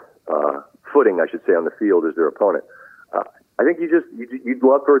field footing, I should say, on the field as their opponent. I think you'd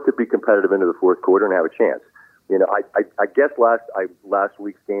love for it to be competitive into the fourth quarter and have a chance. I guess last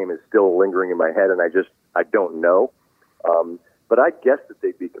week's game is still lingering in my head, and I don't know. But I guess that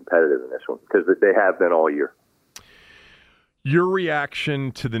they'd be competitive in this one because they have been all year. Your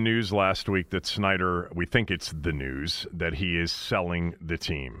reaction to the news last week that Snyder, we think it's the news, that he is selling the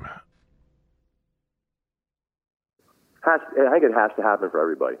team. I think it has to happen for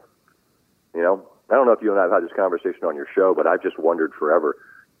everybody. I don't know if you and I have had this conversation on your show, but I've just wondered forever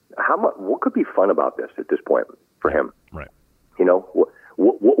what could be fun about this at this point for him. Right.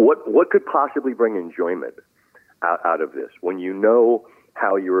 What could possibly bring enjoyment out of this when you know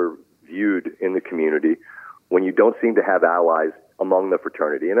how you're viewed in the community, when you don't seem to have allies among the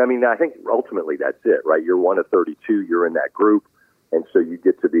fraternity. And I think ultimately that's it, right? You're one of 32, you're in that group, and so you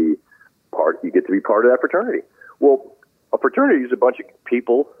get to be part of that fraternity. Well, a fraternity is a bunch of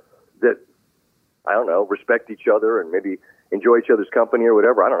people that, I don't know, respect each other and maybe enjoy each other's company or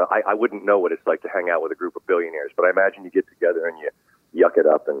whatever. I don't know. I wouldn't know what it's like to hang out with a group of billionaires, but I imagine you get together and you yuck it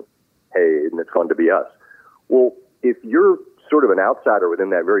up and, hey, isn't it fun to be us? Well, if you're sort of an outsider within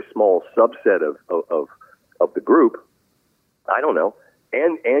that very small subset of the group, I don't know,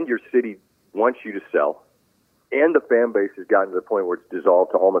 and your city wants you to sell, and the fan base has gotten to the point where it's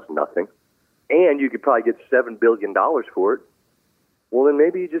dissolved to almost nothing, and you could probably get $7 billion for it, well, then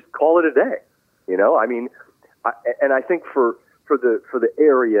maybe you just call it a day. I think for the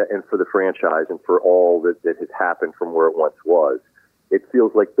area and for the franchise and for all that has happened from where it once was, it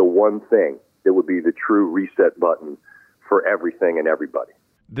feels like the one thing that would be the true reset button for everything and everybody.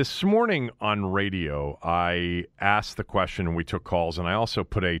 This morning on radio, I asked the question and we took calls, and I also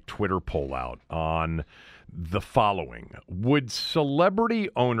put a Twitter poll out on the following. Would celebrity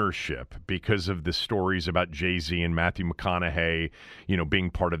ownership, because of the stories about Jay-Z and Matthew McConaughey,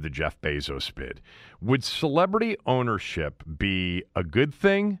 being part of the Jeff Bezos bid, would celebrity ownership be a good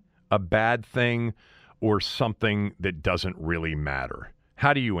thing, a bad thing, or something that doesn't really matter?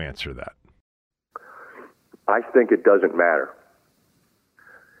 How do you answer that? I think it doesn't matter.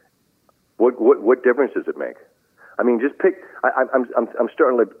 What difference does it make? Just pick. I'm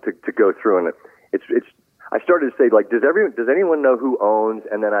starting to go through, and it's. I started to say, like, does anyone know who owns?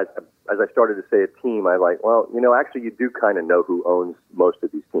 And then as I started to say a team, I actually you do kind of know who owns most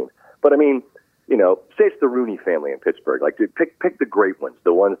of these teams. But say it's the Rooney family in Pittsburgh. Like, pick the great ones,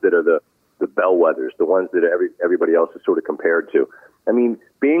 the ones that are the bellwethers, the ones that everybody else is sort of compared to.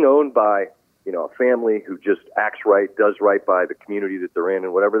 Being owned by a family who just acts right, does right by the community that they're in,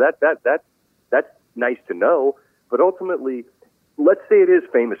 and whatever. That's nice to know. But ultimately, let's say it is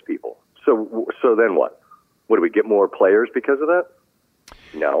famous people. So then what? What, do we get more players because of that?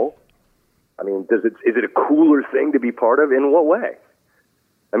 No. Is it a cooler thing to be part of? In what way?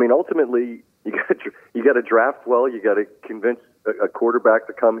 Ultimately, you got to draft well. You got to convince a quarterback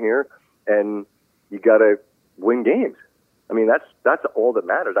to come here, and you got to win games. That's all that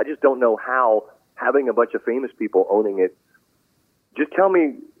matters. I just don't know how having a bunch of famous people owning it. Just tell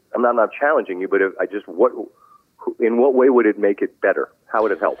me. I'm not challenging you, but in what way would it make it better? How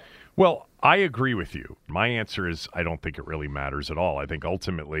would it help? Well, I agree with you. My answer is I don't think it really matters at all. I think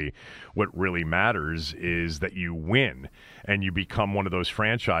ultimately what really matters is that you win and you become one of those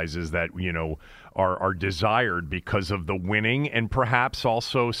franchises that, are desired because of the winning and perhaps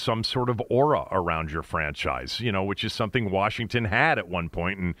also some sort of aura around your franchise, which is something Washington had at one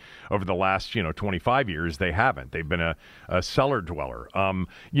point. And over the last, 25 years, they haven't. They've been a cellar dweller.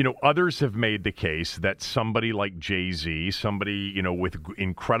 Others have made the case that somebody like Jay-Z, somebody, with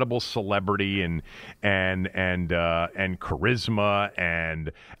incredible celebrity and charisma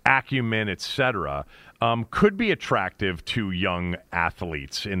and acumen, etc., could be attractive to young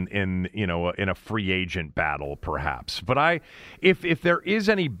athletes in a free agent battle, perhaps. But if there is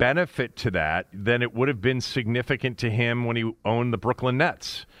any benefit to that, then it would have been significant to him when he owned the Brooklyn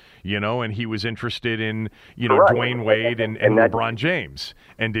Nets. And he was interested in, Dwayne Wade and LeBron James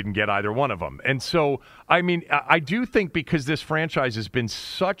and didn't get either one of them. And so, I do think because this franchise has been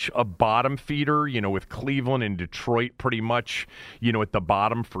such a bottom feeder, with Cleveland and Detroit pretty much, at the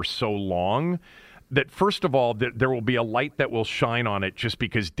bottom for so long, that first of all, there will be a light that will shine on it just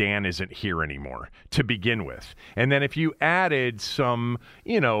because Dan isn't here anymore to begin with. And then if you added some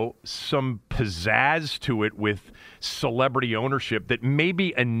pizzazz to it with celebrity ownership that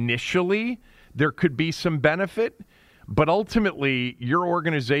maybe initially there could be some benefit, But ultimately, your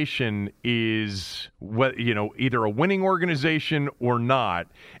organization is either a winning organization or not,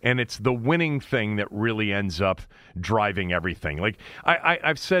 and it's the winning thing that really ends up driving everything. Like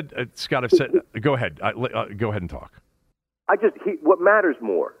I've said, Scott, go ahead. Go ahead and talk. What matters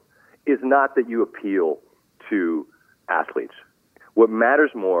more is not that you appeal to athletes. What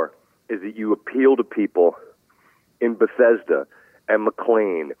matters more is that you appeal to people in Bethesda and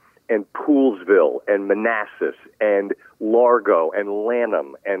McLean and Poolsville and Manassas and Largo and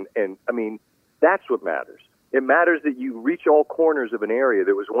Lanham. And I mean, that's what matters. It matters that you reach all corners of an area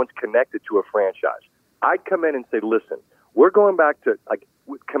that was once connected to a franchise. I'd come in and say, listen, we're going back to, like,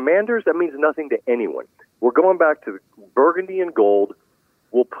 Commanders, that means nothing to anyone. We're going back to burgundy and gold.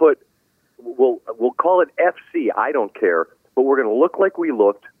 We'll call it FC. I don't care, but we're going to look like we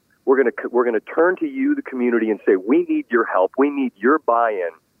looked. We're going to turn to you, the community, and say, we need your help. We need your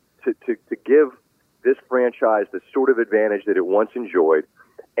buy-in to give this franchise the sort of advantage that it once enjoyed.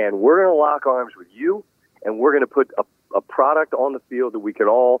 And we're going to lock arms with you, and we're going to put a product on the field that we can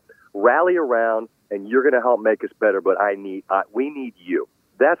all rally around, and you're going to help make us better. But we need you.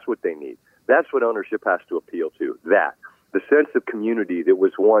 That's what they need. That's what ownership has to appeal to. The sense of community that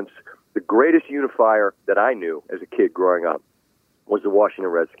was once the greatest unifier that I knew as a kid growing up was the Washington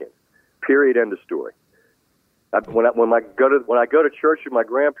Redskins. Period. End of story. When I go to church with my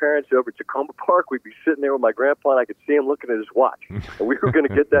grandparents over at Tacoma Park, we'd be sitting there with my grandpa, and I could see him looking at his watch. And we were going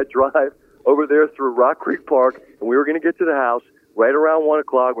to get that drive over there through Rock Creek Park, and we were going to get to the house right around 1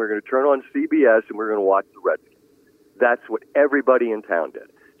 o'clock. We were going to turn on CBS, and we were going to watch the Redskins. That's what everybody in town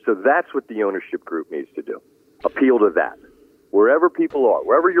did. So that's what the ownership group needs to do. Appeal to that. Wherever people are,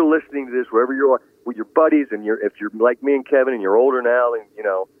 wherever you're listening to this, wherever you are with your buddies, and if you're like me and Kevin, and you're older now, and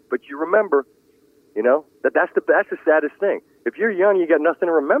but you remember, that's the saddest thing. If you're young, you got nothing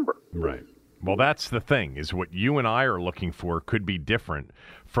to remember. Right. Well, that's the thing, is what you and I are looking for could be different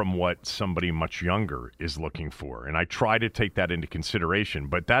from what somebody much younger is looking for. And I try to take that into consideration.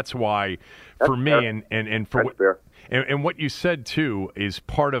 But that's why, for me, and for what, and what you said, too, is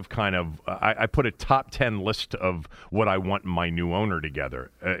part of kind of, I put a top 10 list of what I want in my new owner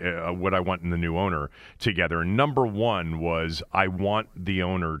together, what I want in the new owner together. And number one was I want the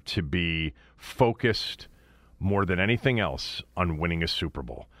owner to be focused more than anything else on winning a Super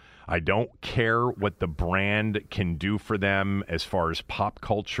Bowl. I don't care what the brand can do for them as far as pop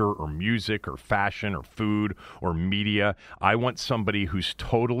culture or music or fashion or food or media. I want somebody who's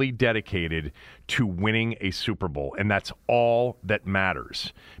totally dedicated to winning a Super Bowl, and that's all that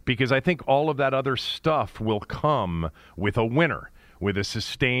matters. Because I think all of that other stuff will come with a winner, with a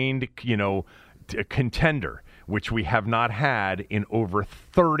sustained, contender, which we have not had in over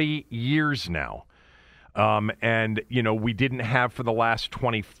 30 years now. And we didn't have for the last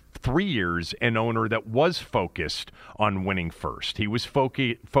 23 years an owner that was focused on winning first. He was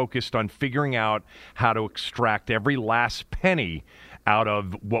focused on figuring out how to extract every last penny out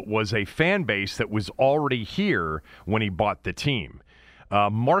of what was a fan base that was already here when he bought the team.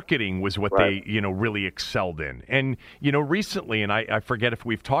 Marketing was what they, really excelled in. And, recently, and I forget if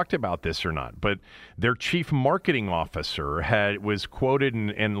we've talked about this or not, but their chief marketing officer was quoted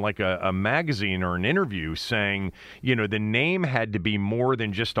in like a magazine or an interview saying, the name had to be more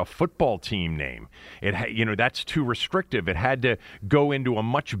than just a football team name. That's too restrictive. It had to go into a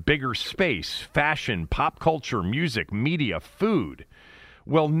much bigger space: fashion, pop culture, music, media, food.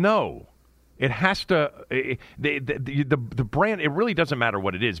 Well, no. It has to the brand. It really doesn't matter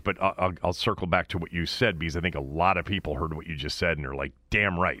what it is. But I'll circle back to what you said, because I think a lot of people heard what you just said and they're like,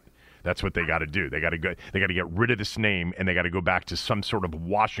 "Damn right, that's what they got to do. They got to go. They got to get rid of this name, and they got to go back to some sort of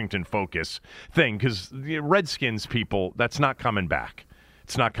Washington focus thing, because the Redskins people, that's not coming back.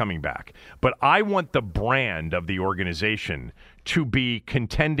 It's not coming back. But I want the brand of the organization to be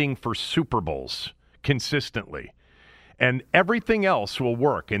contending for Super Bowls consistently. And everything else will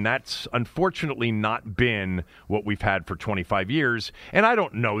work, and that's unfortunately not been what we've had for 25 years. And I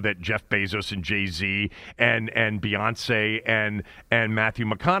don't know that Jeff Bezos and Jay-Z and Beyonce and Matthew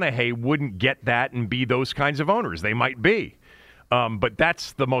McConaughey wouldn't get that and be those kinds of owners. They might be. But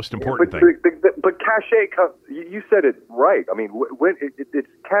that's the most important thing. But cachet comes, you said it right. I mean, when it's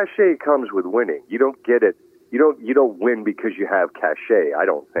cachet comes with winning. You don't get it. You don't win because you have cachet, I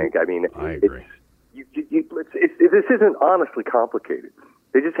don't think. I mean, I agree. This isn't honestly complicated.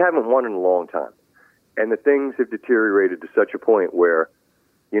 They just haven't won in a long time. And the things have deteriorated to such a point where,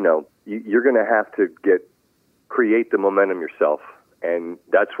 you're going to have to create the momentum yourself. And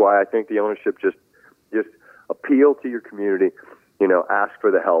that's why I think the ownership just appeal to your community, ask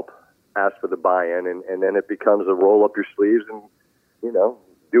for the help, ask for the buy-in, and then it becomes a roll up your sleeves and,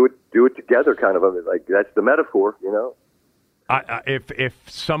 do it together kind of. Like, that's the metaphor, If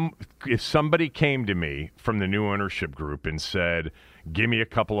somebody came to me from the new ownership group and said, give me a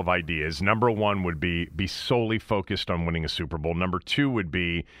couple of ideas. Number one would be solely focused on winning a Super Bowl. Number two would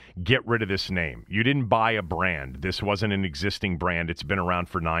be get rid of this name. You didn't buy a brand. This wasn't an existing brand. It's been around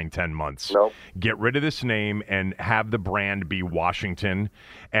for 9-10 months. Nope. Get rid of this name and have the brand be Washington.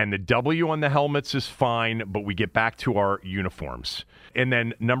 And the W on the helmets is fine, but we get back to our uniforms. And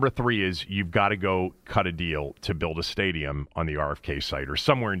then number three is you've got to go cut a deal to build a stadium on the RFK site or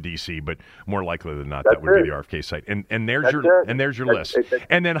somewhere in D.C., but more likely than not, that would be the RFK site. And there's your list.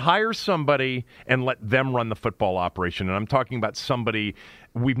 And then hire somebody and let them run the football operation. And I'm talking about somebody,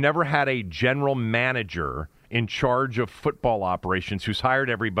 we've never had a general manager in charge of football operations who's hired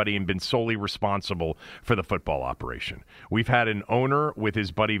everybody and been solely responsible for the football operation. We've had an owner with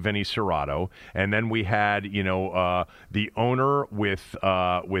his buddy Vinny Serrato, and then we had, the owner with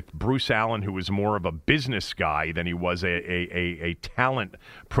Bruce Allen, who was more of a business guy than he was a talent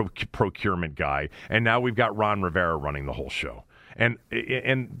procurement guy. And now we've got Ron Rivera running the whole show. And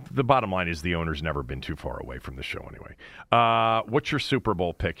the bottom line is the owner's never been too far away from the show anyway. What's your Super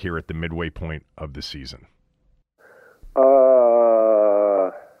Bowl pick here at the midway point of the season?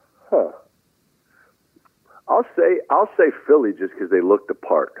 I'll say Philly just because they looked the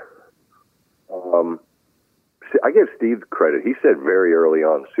part. I give Steve credit. He said very early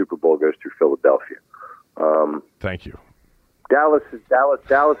on, Super Bowl goes through Philadelphia. Thank you. Dallas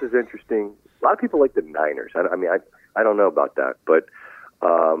is interesting. A lot of people like the Niners. I don't know about that, but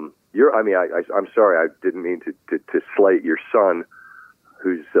I'm sorry, I didn't mean to slight your son,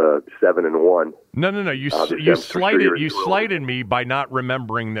 who's 7-1. No. You slighted me by not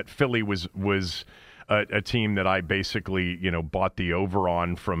remembering that Philly was a team that I basically bought the over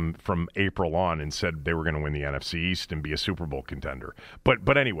on from April on and said they were going to win the NFC East and be a Super Bowl contender.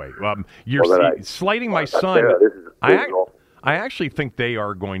 But anyway, you're slighting my son. I actually think they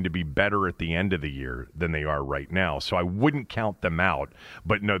are going to be better at the end of the year than they are right now. So I wouldn't count them out.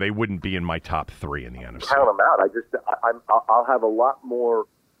 But no, they wouldn't be in my top three in the NFC. Count them out. I'll have a lot more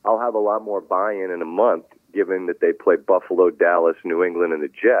buy-in in a month, given that they play Buffalo, Dallas, New England, and the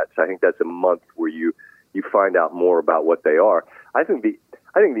Jets. I think that's a month where you find out more about what they are. I think the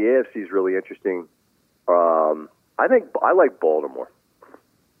AFC is really interesting. I like Baltimore.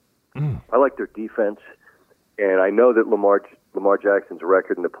 I like their defense. And I know that Lamar Jackson's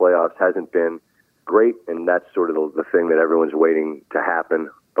record in the playoffs hasn't been great, and that's sort of the thing that everyone's waiting to happen.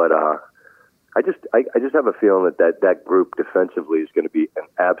 But I just have a feeling that group defensively is going to be an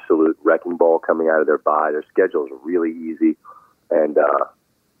absolute wrecking ball coming out of their bye. Their schedule is really easy, and I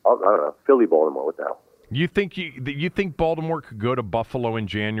don't know, Philly, Baltimore, what the hell? You think Baltimore could go to Buffalo in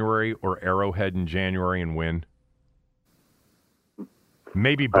January or Arrowhead in January and win?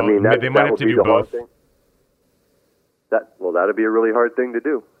 Maybe both. They might have to do both. That'd be a really hard thing to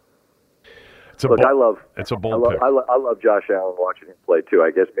do. It's a bold pick. I love Josh Allen watching him play too.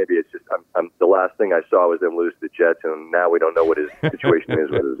 I guess maybe it's just the last thing I saw was them lose to the Jets, and now we don't know what his situation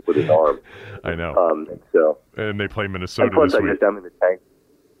is with his arm. I know. And they play Minnesota this week. I'm in the tank.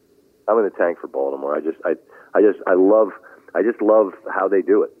 I'm in the tank for Baltimore. I just love how they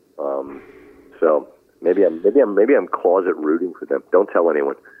do it. So maybe I'm closet rooting for them. Don't tell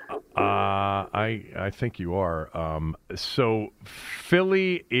anyone. I think you are. So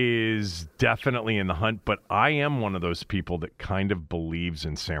Philly is definitely in the hunt, but I am one of those people that kind of believes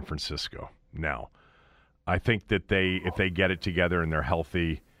in San Francisco now. I think that if they get it together and they're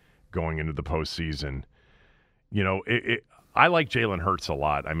healthy going into the postseason, I like Jalen Hurts a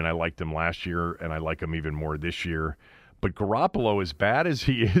lot. I mean, I liked him last year, and I like him even more this year. But Garoppolo, as bad as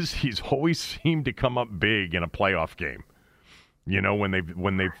he is, he's always seemed to come up big in a playoff game. When they've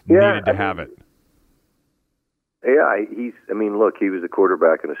needed to have it. Yeah, look, he was a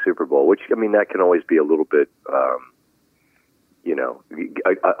quarterback in a Super Bowl, which, that can always be a little bit,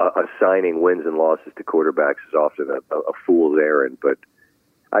 assigning wins and losses to quarterbacks is often a fool's errand. But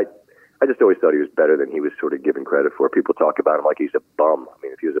I just always thought he was better than he was sort of given credit for. People talk about him like he's a bum. I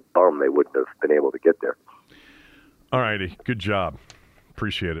mean, if he was a bum, they wouldn't have been able to get there. All righty. Good job.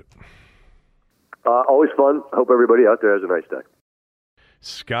 Appreciate it. Always fun. Hope everybody out there has a nice day.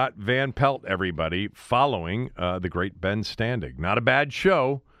 Scott Van Pelt, everybody, following the great Ben Standig. Not a bad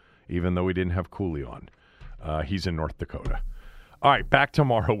show, even though we didn't have Cooley on. He's in North Dakota. All right, back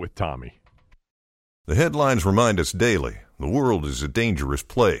tomorrow with Tommy. The headlines remind us daily the world is a dangerous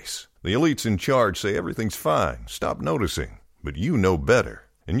place. The elites in charge say everything's fine. Stop noticing. But you know better.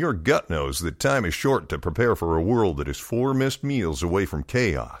 And your gut knows that time is short to prepare for a world that is 4 missed meals away from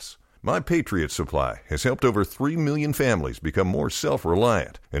chaos. My Patriot Supply has helped over 3 million families become more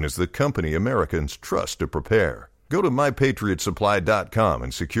self-reliant and is the company Americans trust to prepare. Go to MyPatriotSupply.com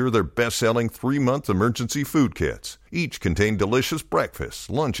and secure their best-selling 3-month emergency food kits. Each contain delicious breakfasts,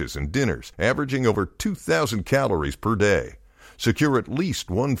 lunches, and dinners, averaging over 2,000 calories per day. Secure at least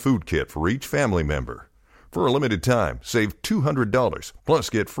one food kit for each family member. For a limited time, save $200, plus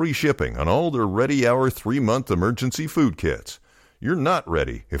get free shipping on all their Ready Hour 3-month emergency food kits. You're not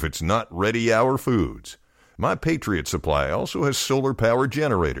ready if it's not Ready Hour Foods. My Patriot Supply also has solar power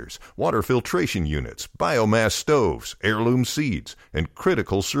generators, water filtration units, biomass stoves, heirloom seeds, and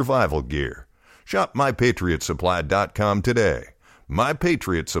critical survival gear. Shop MyPatriotSupply.com today.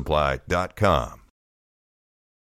 MyPatriotSupply.com.